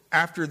hoped,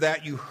 after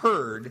that you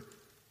heard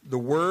the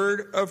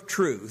word of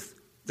truth,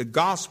 the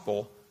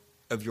gospel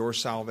of your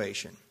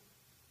salvation.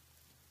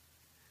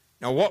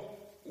 Now,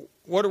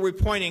 what are we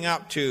pointing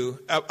up to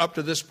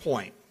this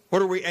point?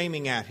 What are we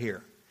aiming at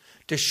here?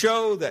 To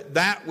show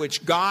that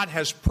which God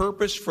has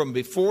purposed from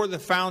before the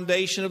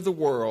foundation of the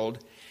world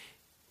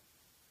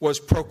was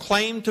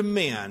proclaimed to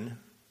men.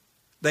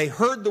 They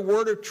heard the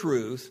word of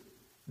truth.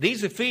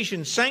 These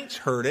Ephesian saints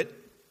heard it.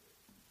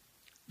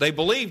 They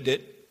believed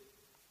it,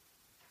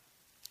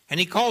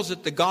 and he calls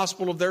it the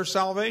gospel of their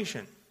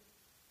salvation.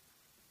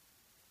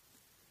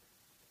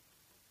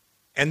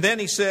 And then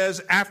he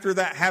says, after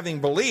that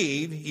having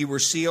believed, you were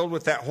sealed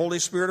with that Holy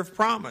Spirit of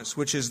promise,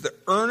 which is the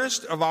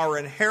earnest of our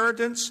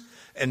inheritance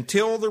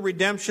until the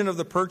redemption of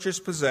the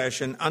purchased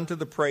possession unto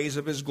the praise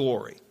of His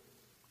glory.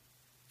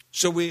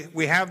 So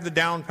we have the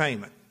down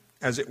payment,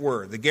 as it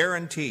were, the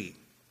guarantee.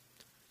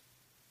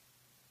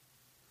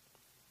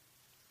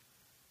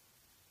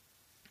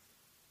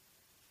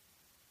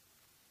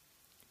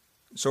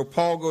 So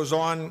Paul goes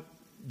on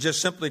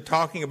just simply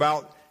talking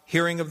about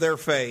hearing of their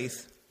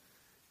faith.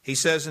 He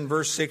says in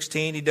verse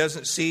 16, he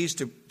doesn't cease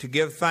to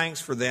give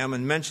thanks for them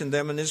and mention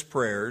them in his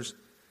prayers,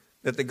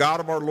 that the God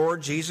of our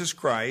Lord Jesus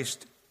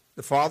Christ,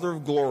 the Father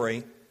of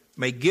glory,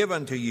 may give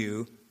unto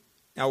you.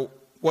 Now,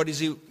 what is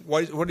he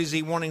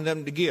wanting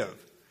them to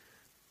give?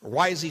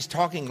 Why is he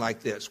talking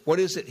like this? What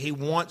is it he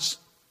wants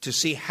to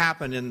see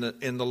happen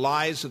in the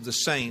lives of the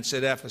saints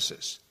at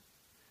Ephesus?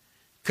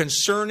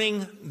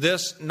 Concerning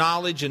this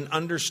knowledge and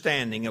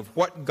understanding of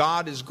what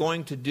God is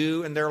going to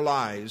do in their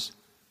lives,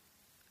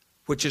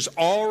 which has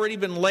already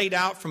been laid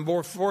out from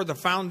before the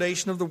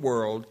foundation of the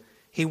world,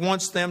 he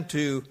wants them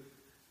to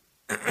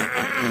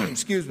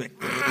excuse me,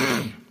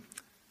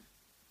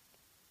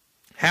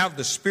 have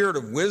the spirit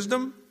of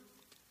wisdom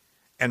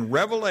and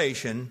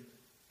revelation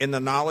in the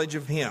knowledge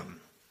of him.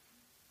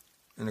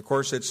 And of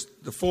course, it's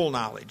the full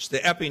knowledge, the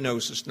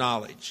epignosis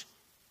knowledge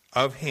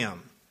of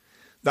him.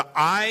 The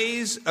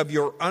eyes of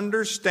your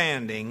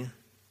understanding,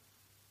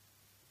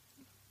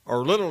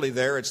 or literally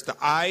there, it's the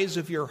eyes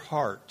of your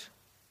heart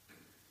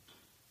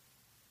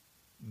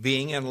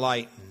being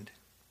enlightened.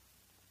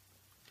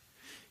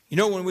 You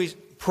know, when we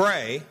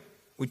pray,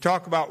 we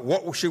talk about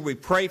what should we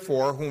pray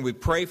for when we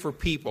pray for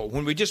people,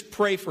 when we just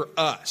pray for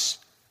us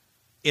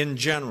in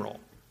general.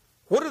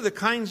 What are the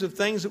kinds of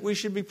things that we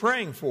should be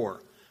praying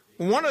for?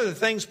 Well, one of the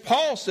things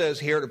Paul says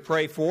here to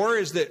pray for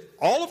is that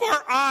all of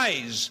our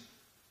eyes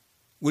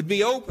would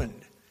be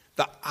opened,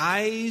 the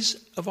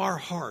eyes of our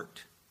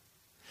heart,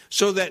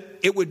 so that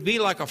it would be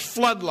like a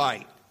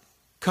floodlight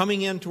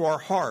coming into our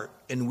heart,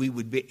 and we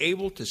would be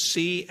able to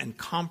see and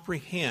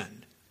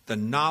comprehend the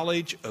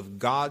knowledge of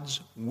God's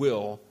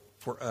will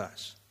for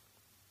us.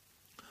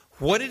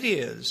 What it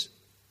is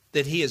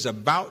that he is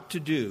about to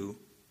do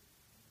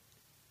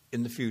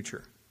in the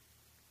future.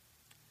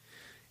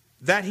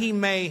 That you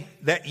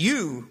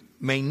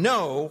may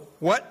know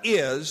what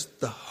is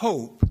the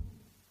hope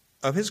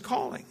of his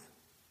calling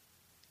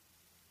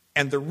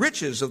and the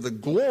riches of the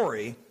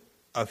glory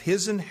of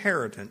his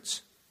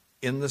inheritance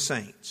in the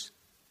saints.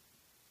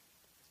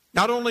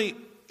 Not only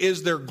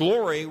is there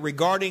glory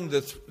regarding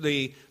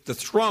the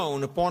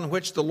throne upon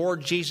which the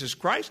Lord Jesus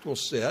Christ will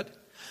sit,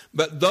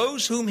 but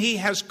those whom he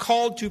has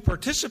called to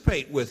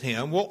participate with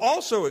him will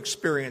also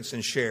experience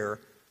and share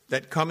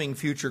that coming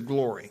future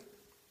glory.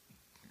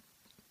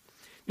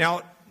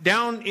 Now,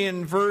 down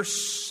in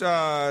verse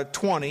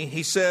 20,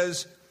 he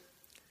says,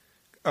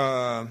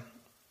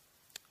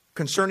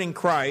 concerning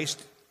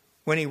Christ,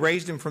 when he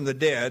raised him from the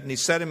dead, and he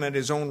set him at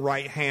his own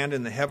right hand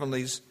in the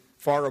heavenlies,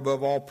 far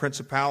above all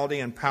principality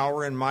and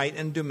power and might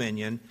and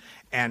dominion,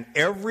 and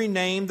every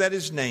name that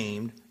is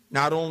named,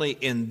 not only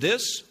in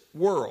this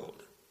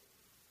world,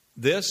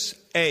 this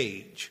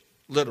age,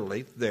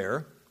 literally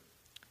there,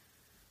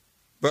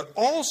 but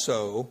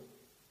also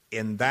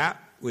in that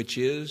which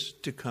is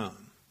to come.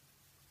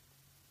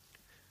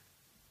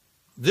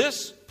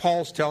 This,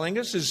 Paul's telling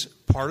us, is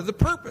part of the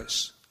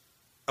purpose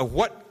of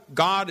what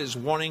God is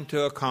wanting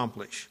to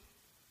accomplish.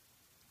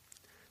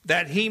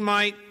 That he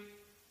might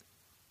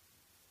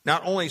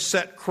not only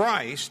set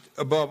Christ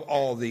above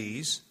all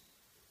these,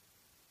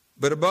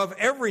 but above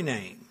every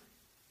name,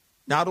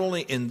 not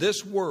only in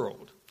this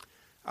world.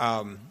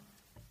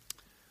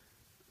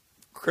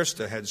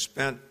 Krista had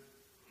spent,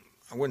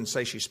 I wouldn't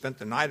say she spent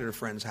the night at a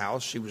friend's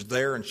house. She was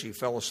there and she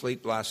fell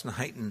asleep last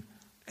night,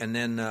 and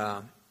then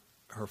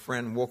her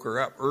friend woke her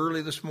up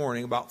early this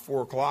morning, about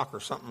 4 o'clock or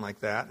something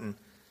like that.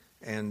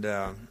 And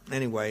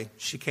anyway,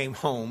 she came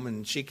home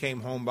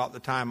about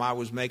the time I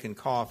was making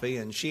coffee,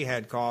 and she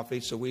had coffee,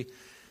 so we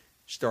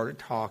started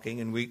talking,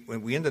 and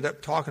we ended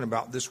up talking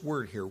about this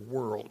word here,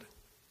 world,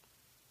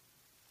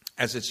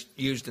 as it's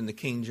used in the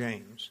King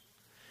James.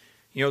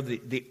 You know,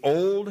 the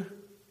old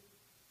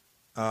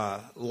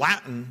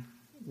Latin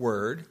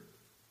word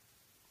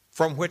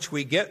from which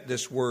we get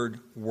this word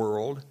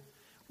world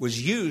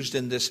was used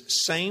in this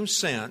same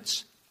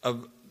sense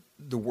of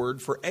the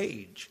word for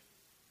age.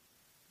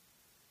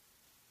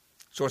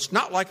 So it's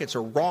not like it's a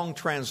wrong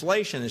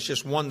translation. It's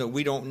just one that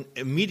we don't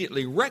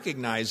immediately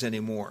recognize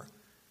anymore.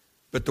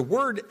 But the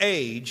word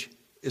age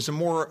is a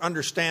more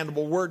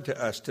understandable word to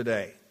us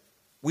today.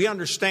 We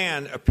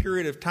understand a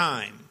period of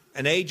time,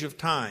 an age of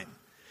time.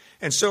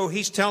 And so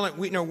he's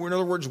telling, in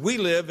other words, we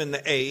live in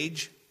the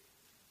age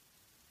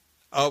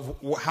of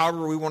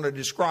however we want to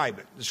describe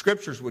it. The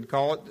scriptures would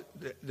call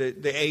it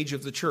the age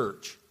of the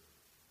church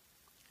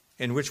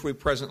in which we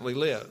presently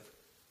live.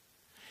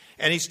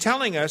 And he's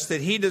telling us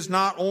that he does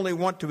not only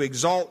want to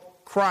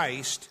exalt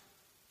Christ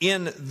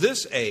in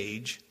this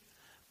age,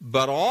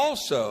 but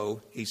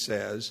also, he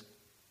says,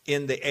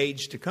 in the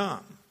age to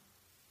come,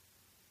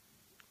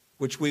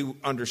 which we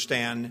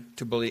understand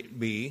to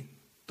be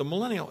the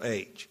millennial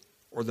age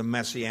or the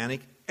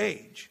messianic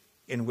age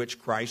in which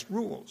Christ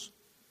rules.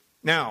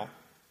 Now,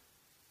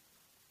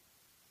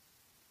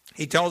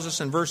 he tells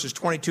us in verses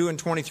 22 and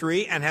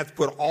 23, and hath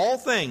put all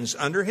things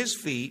under his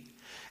feet,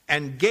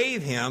 and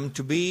gave him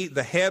to be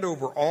the head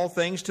over all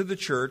things to the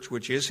church,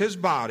 which is his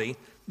body,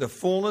 the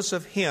fullness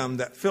of him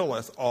that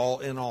filleth all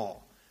in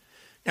all.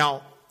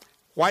 Now,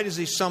 why does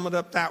he sum it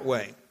up that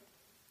way?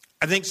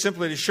 I think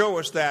simply to show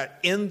us that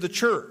in the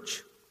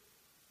church,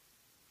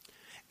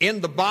 in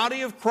the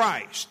body of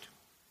Christ,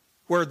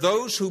 where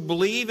those who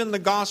believe in the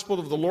gospel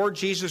of the Lord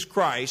Jesus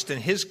Christ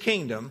and his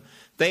kingdom,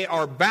 they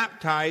are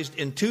baptized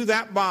into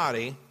that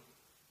body,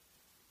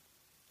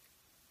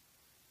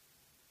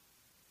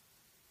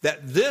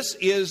 that this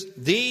is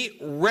the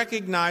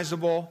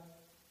recognizable,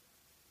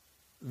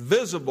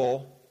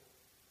 visible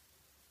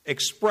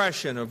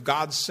expression of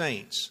God's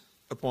saints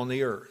upon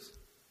the earth.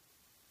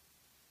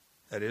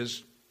 That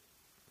is,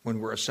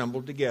 when we're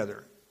assembled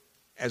together,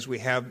 as we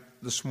have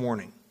this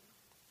morning.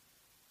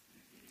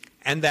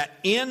 And that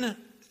in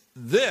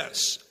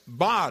this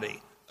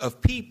body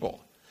of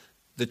people,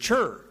 the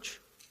church,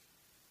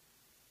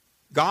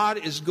 God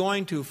is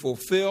going to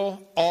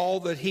fulfill all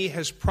that He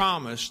has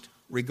promised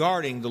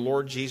regarding the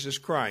Lord Jesus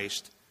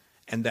Christ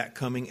and that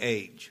coming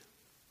age.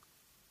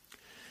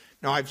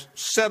 Now, I've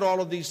said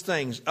all of these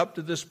things up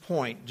to this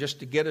point just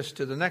to get us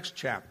to the next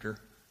chapter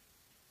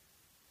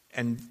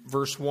and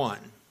verse 1,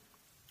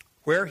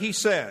 where he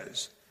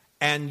says,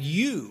 "And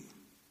you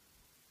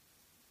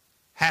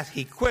hath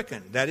He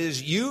quickened." That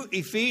is, you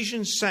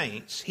Ephesian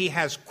saints, He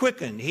has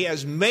quickened. He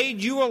has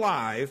made you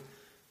alive.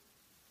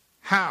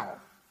 How?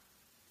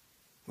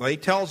 Well, he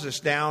tells us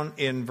down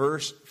in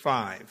verse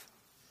 5.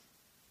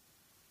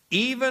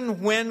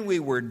 "Even when we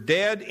were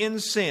dead in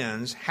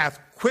sins, hath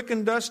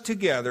quickened us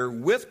together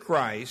with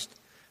Christ.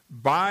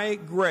 By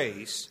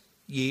grace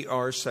ye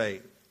are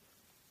saved."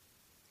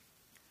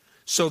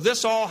 So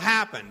this all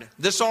happened.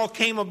 This all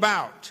came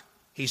about,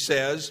 he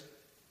says,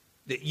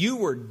 that you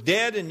were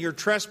dead in your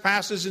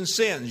trespasses and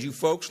sins, you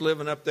folks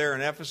living up there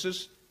in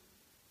Ephesus.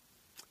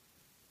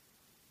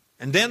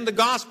 And then the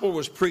gospel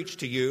was preached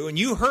to you, and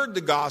you heard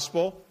the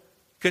gospel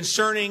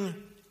concerning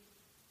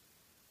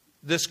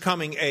this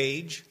coming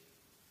age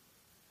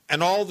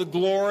and all the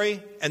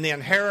glory and the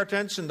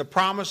inheritance and the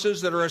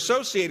promises that are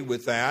associated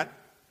with that,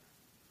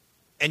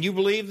 and you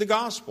believed the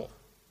gospel.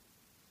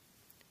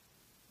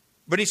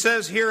 But he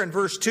says here in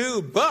verse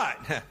 2,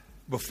 but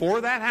before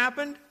that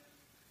happened,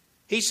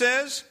 he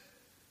says,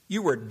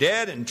 you were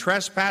dead in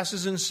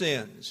trespasses and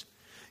sins.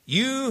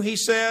 You, he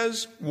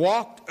says,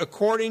 walked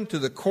according to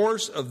the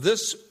course of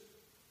this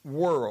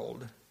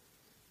world.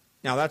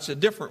 Now that's a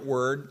different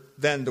word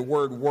than the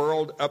word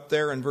world up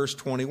there in verse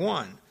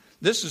 21.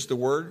 This is the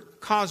word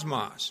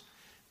cosmos.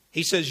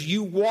 He says,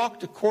 you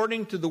walked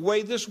according to the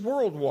way this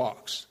world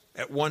walks.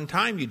 At one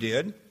time you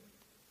did.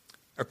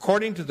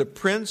 According to the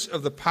prince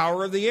of the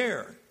power of the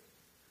air,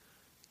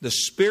 the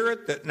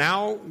spirit that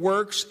now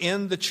works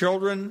in the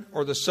children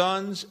or the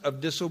sons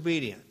of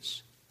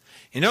disobedience.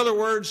 In other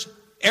words,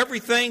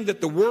 everything that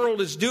the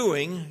world is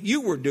doing,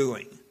 you were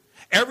doing.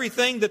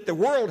 Everything that the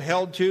world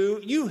held to,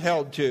 you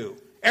held to.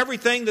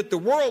 Everything that the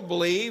world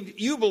believed,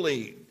 you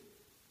believed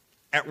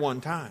at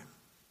one time.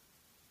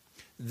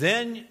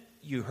 Then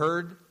you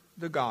heard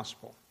the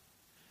gospel.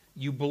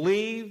 You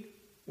believed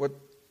what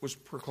was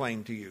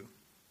proclaimed to you.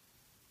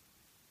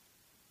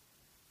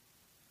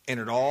 And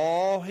it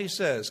all, he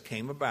says,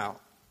 came about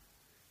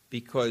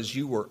because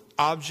you were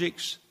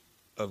objects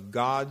of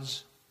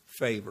God's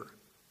favor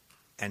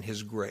and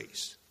His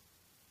grace.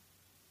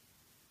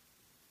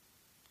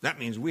 That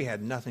means we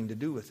had nothing to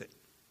do with it.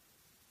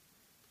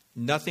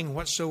 Nothing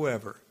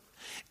whatsoever.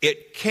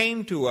 It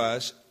came to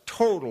us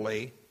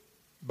totally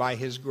by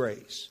His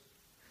grace.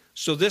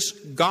 So this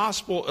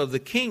gospel of the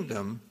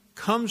kingdom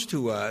comes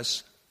to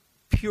us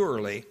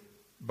purely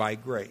by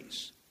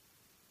grace.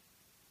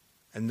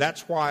 And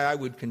that's why I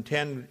would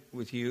contend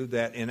with you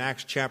that in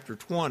Acts chapter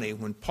 20,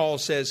 when Paul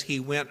says he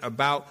went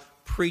about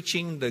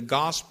preaching the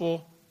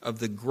gospel of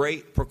the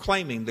great,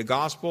 proclaiming the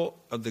gospel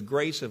of the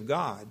grace of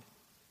God,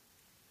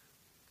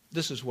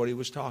 this is what he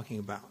was talking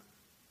about.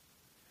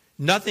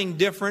 Nothing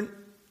different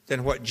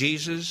than what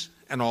Jesus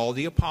and all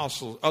the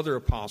apostles, other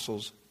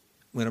apostles,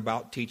 went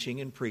about teaching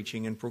and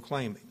preaching and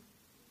proclaiming.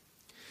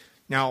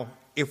 Now,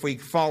 if we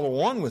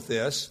follow on with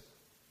this,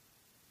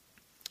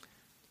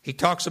 he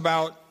talks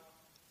about,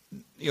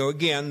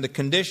 again, the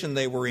condition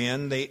they were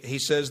in. He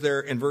says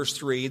there in verse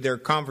 3, their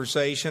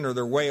conversation or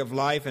their way of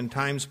life in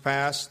times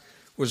past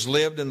was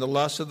lived in the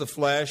lust of the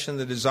flesh and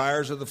the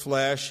desires of the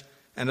flesh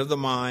and of the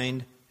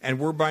mind, and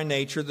were by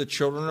nature the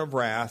children of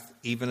wrath,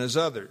 even as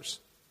others.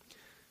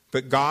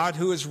 But God,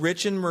 who is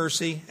rich in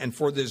mercy, and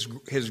for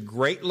His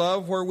great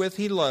love wherewith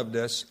He loved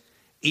us,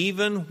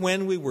 even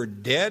when we were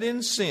dead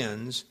in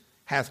sins,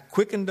 hath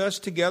quickened us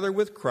together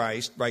with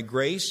Christ. By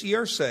grace ye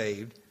are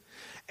saved,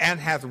 and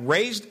hath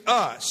raised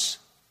us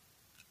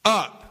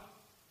up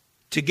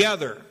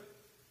together,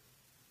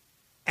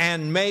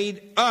 and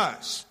made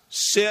us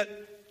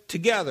sit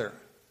together.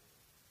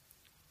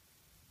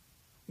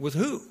 With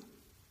who?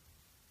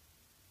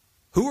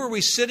 Who are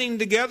we sitting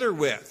together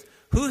with?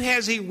 Who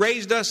has He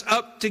raised us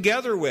up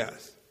together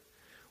with?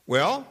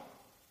 Well,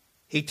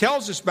 he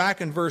tells us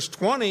back in verse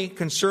 20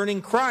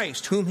 concerning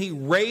Christ, whom He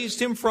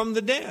raised Him from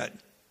the dead.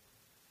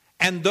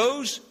 And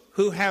those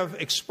who have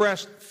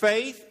expressed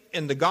faith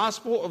in the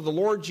gospel of the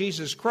Lord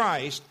Jesus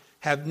Christ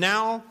have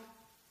now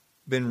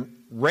been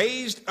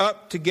raised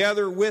up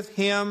together with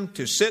Him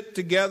to sit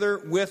together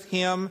with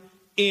Him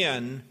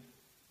in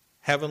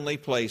heavenly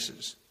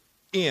places,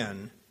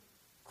 in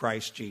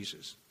Christ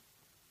Jesus.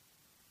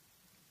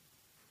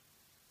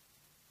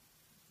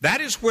 That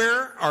is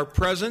where our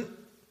present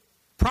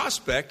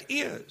prospect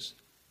is,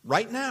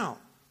 right now.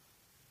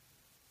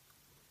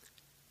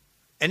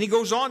 And he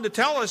goes on to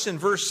tell us in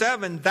verse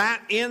 7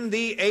 that in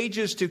the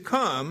ages to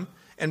come,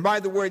 and by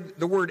the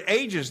word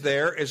ages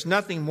there is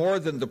nothing more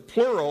than the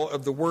plural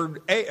of the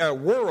word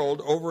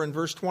world over in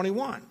verse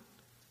 21.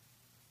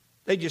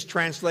 They just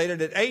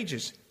translated it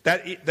ages.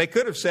 That they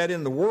could have said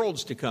in the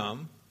worlds to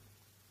come.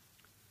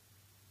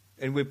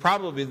 And we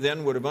probably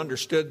then would have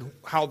understood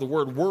how the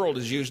word world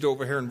is used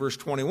over here in verse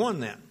 21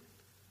 then.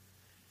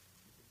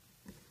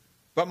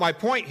 But my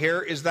point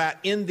here is that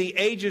in the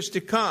ages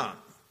to come,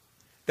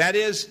 that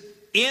is,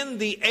 in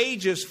the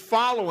ages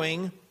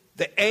following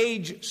the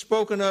age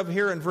spoken of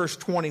here in verse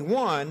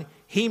 21,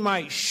 he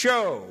might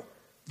show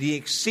the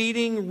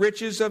exceeding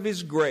riches of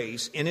his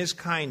grace in his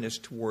kindness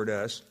toward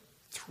us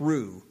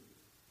through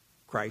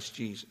Christ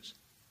Jesus.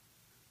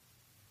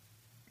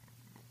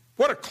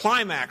 What a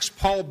climax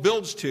Paul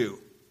builds to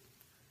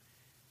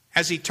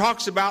as he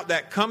talks about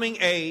that coming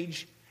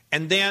age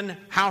and then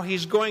how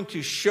he's going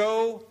to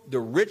show the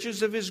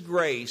riches of his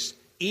grace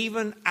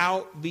even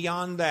out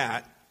beyond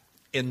that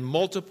in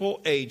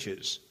multiple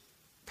ages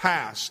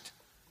past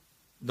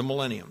the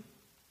millennium.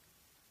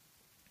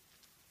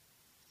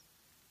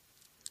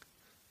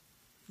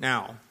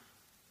 Now,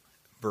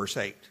 verse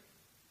 8.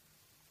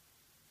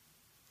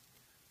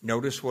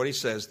 Notice what he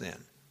says then.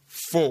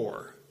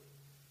 For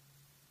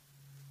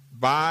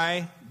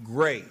by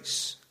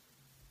grace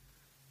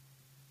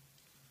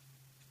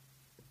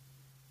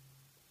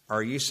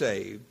are you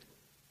saved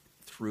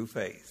through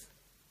faith,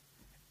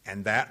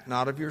 and that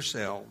not of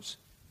yourselves,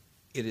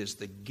 it is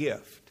the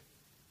gift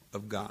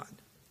of God.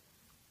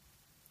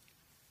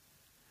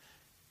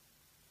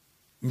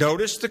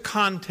 Notice the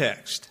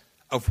context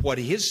of what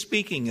he is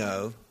speaking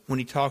of when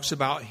he talks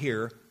about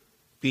here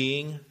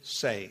being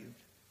saved.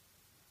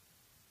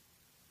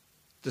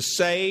 The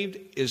saved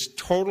is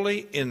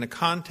totally in the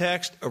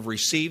context of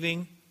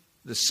receiving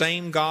the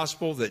same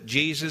gospel that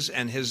Jesus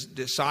and his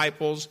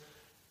disciples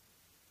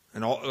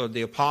and all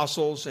the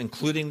apostles,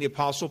 including the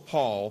apostle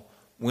Paul,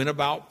 went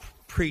about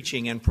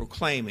preaching and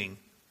proclaiming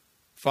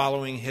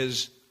following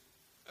his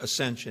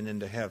ascension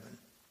into heaven.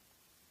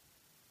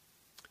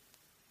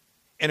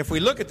 And if we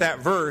look at that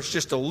verse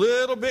just a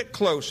little bit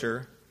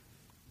closer,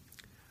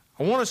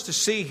 I want us to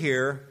see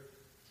here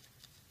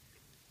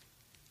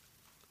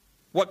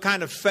what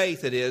kind of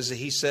faith it is that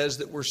he says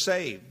that we're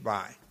saved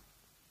by.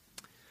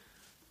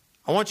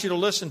 I want you to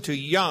listen to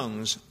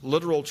Young's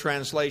literal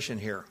translation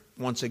here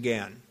once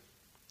again.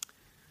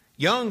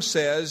 Young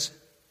says,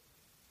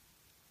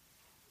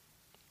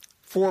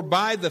 for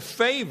by the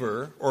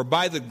favor or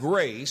by the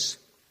grace,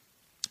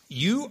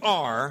 you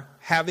are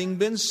having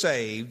been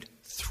saved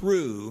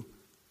through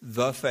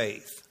the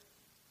faith.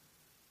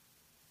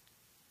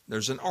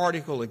 There's an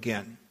article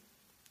again.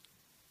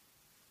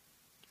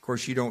 Of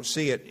course, you don't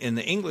see it in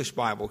the English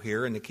Bible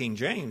here, in the King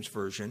James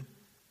Version,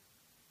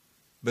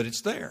 but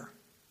it's there.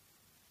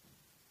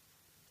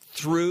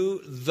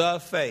 Through the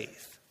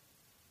faith.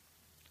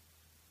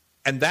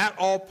 And that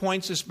all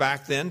points us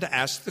back then to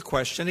ask the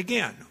question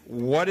again.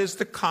 What is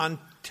the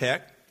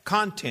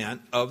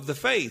content of the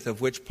faith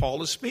of which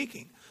Paul is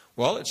speaking?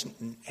 Well,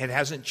 it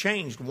hasn't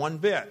changed one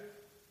bit.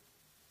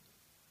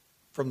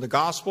 From the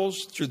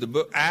Gospels, through the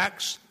book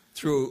Acts,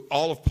 through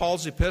all of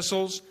Paul's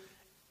epistles,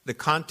 the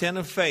content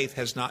of faith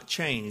has not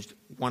changed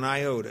one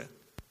iota.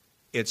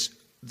 It's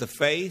the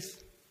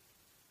faith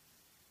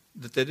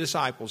that the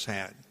disciples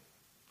had.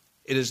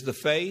 It is the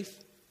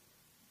faith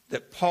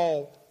that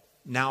Paul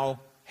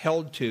now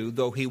held to,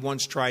 though he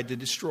once tried to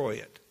destroy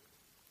it.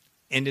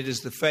 And it is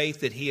the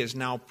faith that he is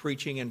now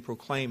preaching and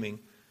proclaiming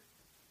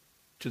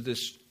to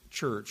this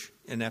church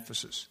in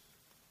Ephesus.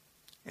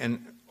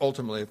 And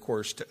ultimately, of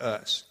course, to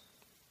us.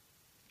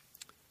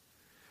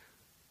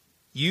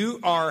 You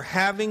are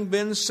having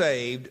been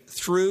saved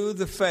through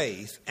the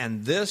faith,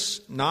 and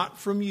this not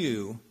from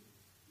you,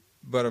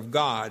 but of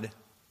God,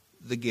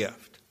 the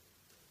gift.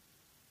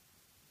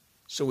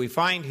 So we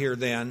find here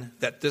then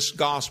that this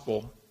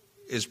gospel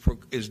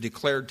is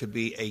declared to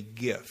be a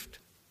gift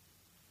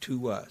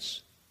to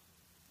us.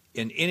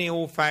 In any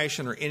old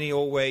fashion or any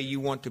old way you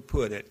want to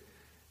put it,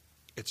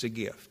 it's a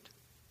gift.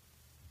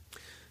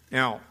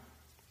 Now,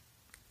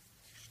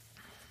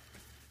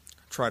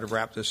 try to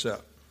wrap this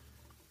up.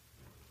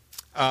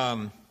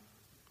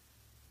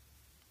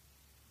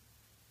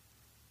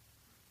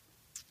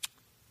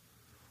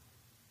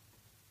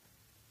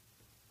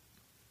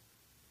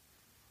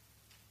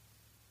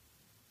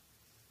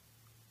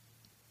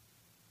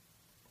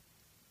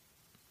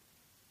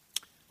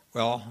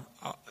 Well,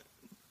 I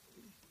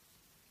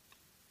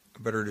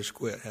better just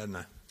quit, hadn't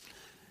I?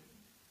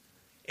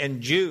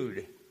 In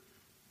Jude,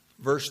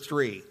 verse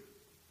 3,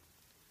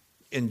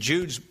 in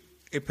Jude's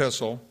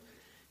epistle,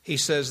 he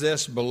says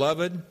this,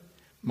 Beloved,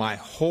 my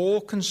whole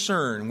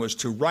concern was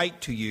to write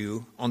to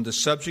you on the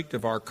subject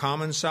of our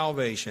common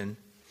salvation,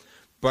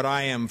 but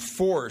I am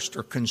forced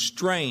or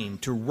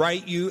constrained to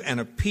write you an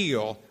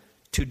appeal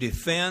to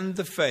defend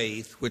the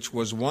faith which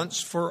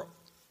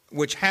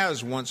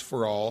has once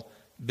for all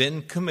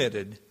been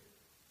committed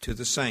to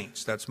the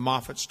saints. That's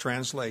Moffat's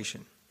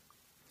translation.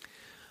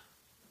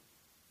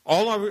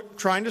 All I'm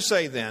trying to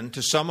say then,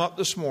 to sum up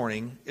this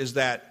morning, is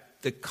that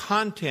the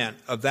content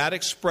of that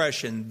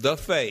expression, the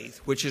faith,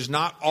 which is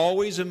not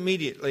always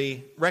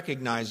immediately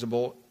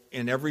recognizable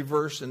in every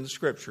verse in the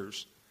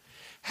Scriptures,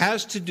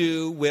 has to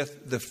do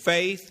with the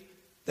faith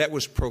that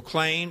was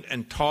proclaimed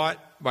and taught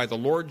by the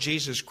Lord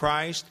Jesus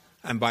Christ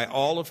and by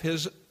all of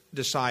his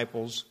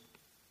disciples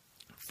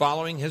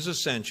following his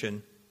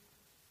ascension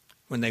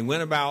when they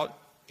went about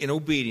in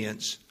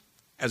obedience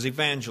as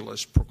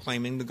evangelists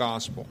proclaiming the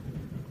gospel.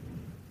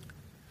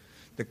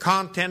 The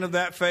content of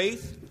that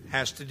faith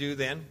has to do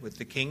then with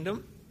the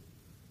kingdom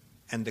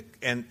and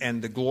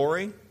the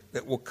glory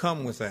that will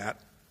come with that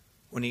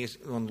when the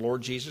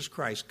Lord Jesus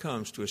Christ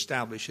comes to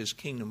establish his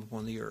kingdom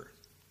upon the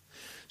earth.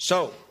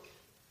 So,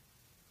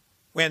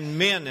 when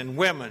men and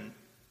women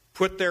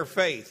put their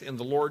faith in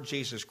the Lord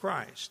Jesus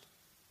Christ,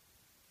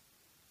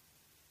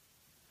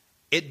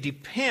 it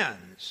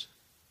depends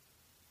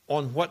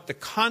on what the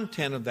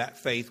content of that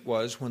faith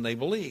was when they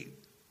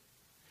believed.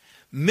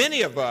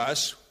 Many of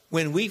us,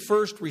 when we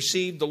first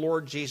received the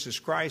Lord Jesus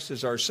Christ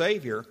as our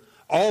Savior,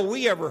 all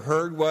we ever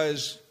heard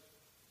was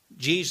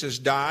Jesus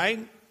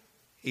died,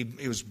 he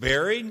was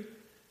buried,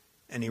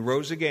 and he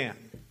rose again.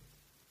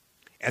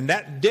 And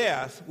that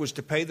death was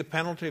to pay the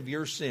penalty of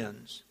your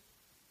sins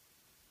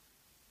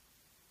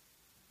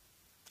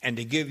and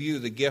to give you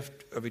the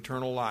gift of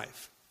eternal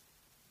life.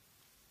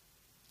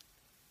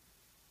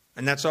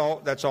 And that's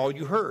all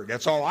you heard.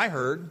 That's all I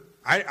heard.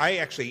 I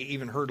actually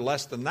even heard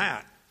less than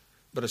that,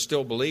 but I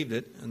still believed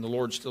it, and the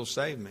Lord still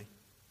saved me.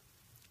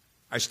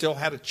 I still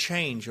had a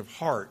change of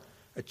heart,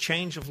 a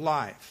change of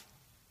life,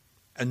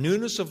 a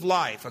newness of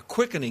life, a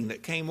quickening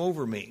that came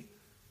over me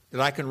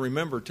that I can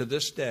remember to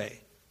this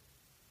day.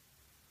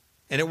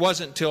 And it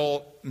wasn't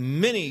till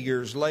many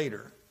years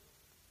later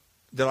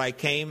that I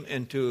came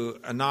into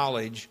a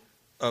knowledge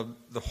of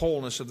the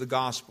wholeness of the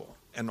gospel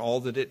and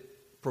all that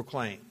it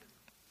proclaimed.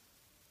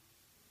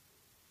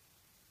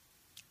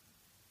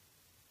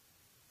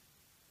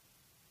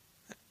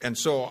 And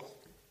so,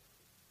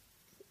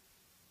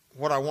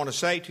 what I want to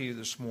say to you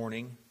this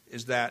morning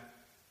is that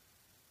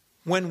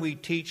when we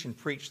teach and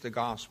preach the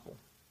gospel,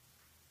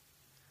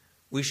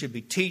 we should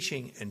be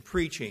teaching and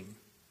preaching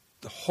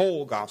the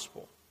whole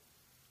gospel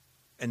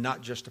and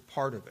not just a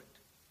part of it.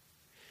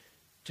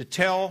 To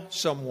tell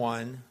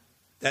someone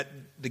that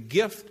the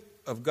gift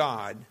of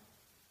God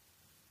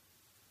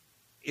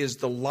is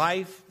the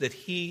life that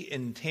he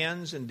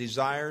intends and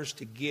desires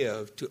to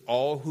give to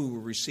all who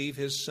will receive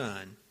his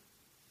Son,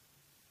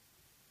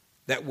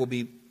 that will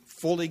be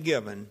fully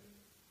given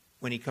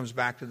when he comes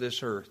back to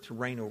this earth to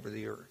reign over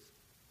the earth.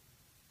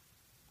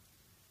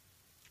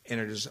 And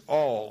it is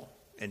all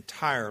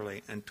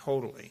entirely and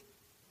totally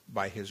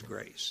by his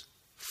grace,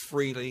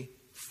 freely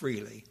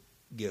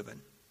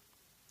given.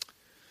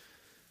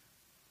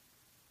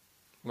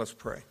 Let's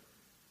pray.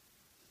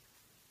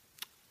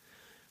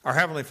 Our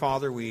Heavenly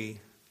Father,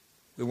 we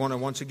want to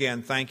once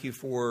again thank you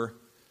for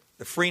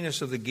the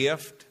freeness of the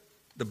gift,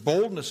 the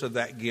boldness of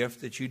that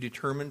gift that you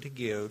determined to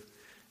give.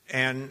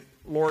 And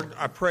Lord,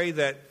 I pray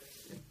that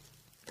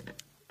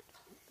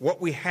what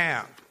we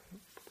have,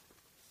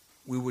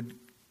 we would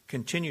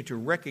continue to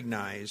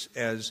recognize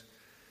as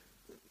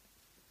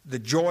the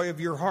joy of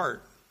your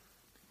heart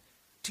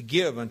to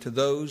give unto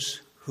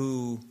those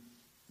who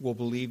will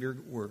believe your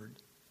word.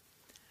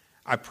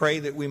 I pray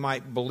that we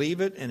might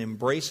believe it and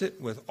embrace it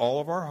with all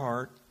of our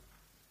heart.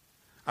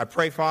 I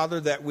pray,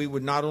 Father, that we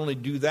would not only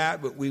do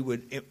that, but we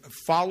would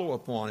follow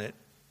upon it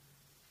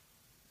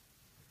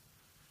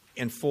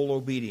in full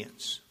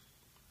obedience.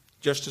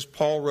 Just as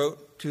Paul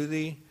wrote to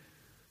the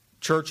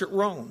church at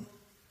Rome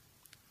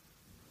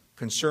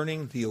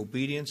concerning the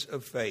obedience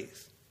of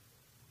faith.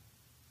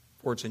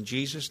 For it's in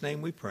Jesus'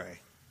 name we pray.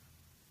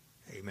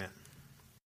 Amen.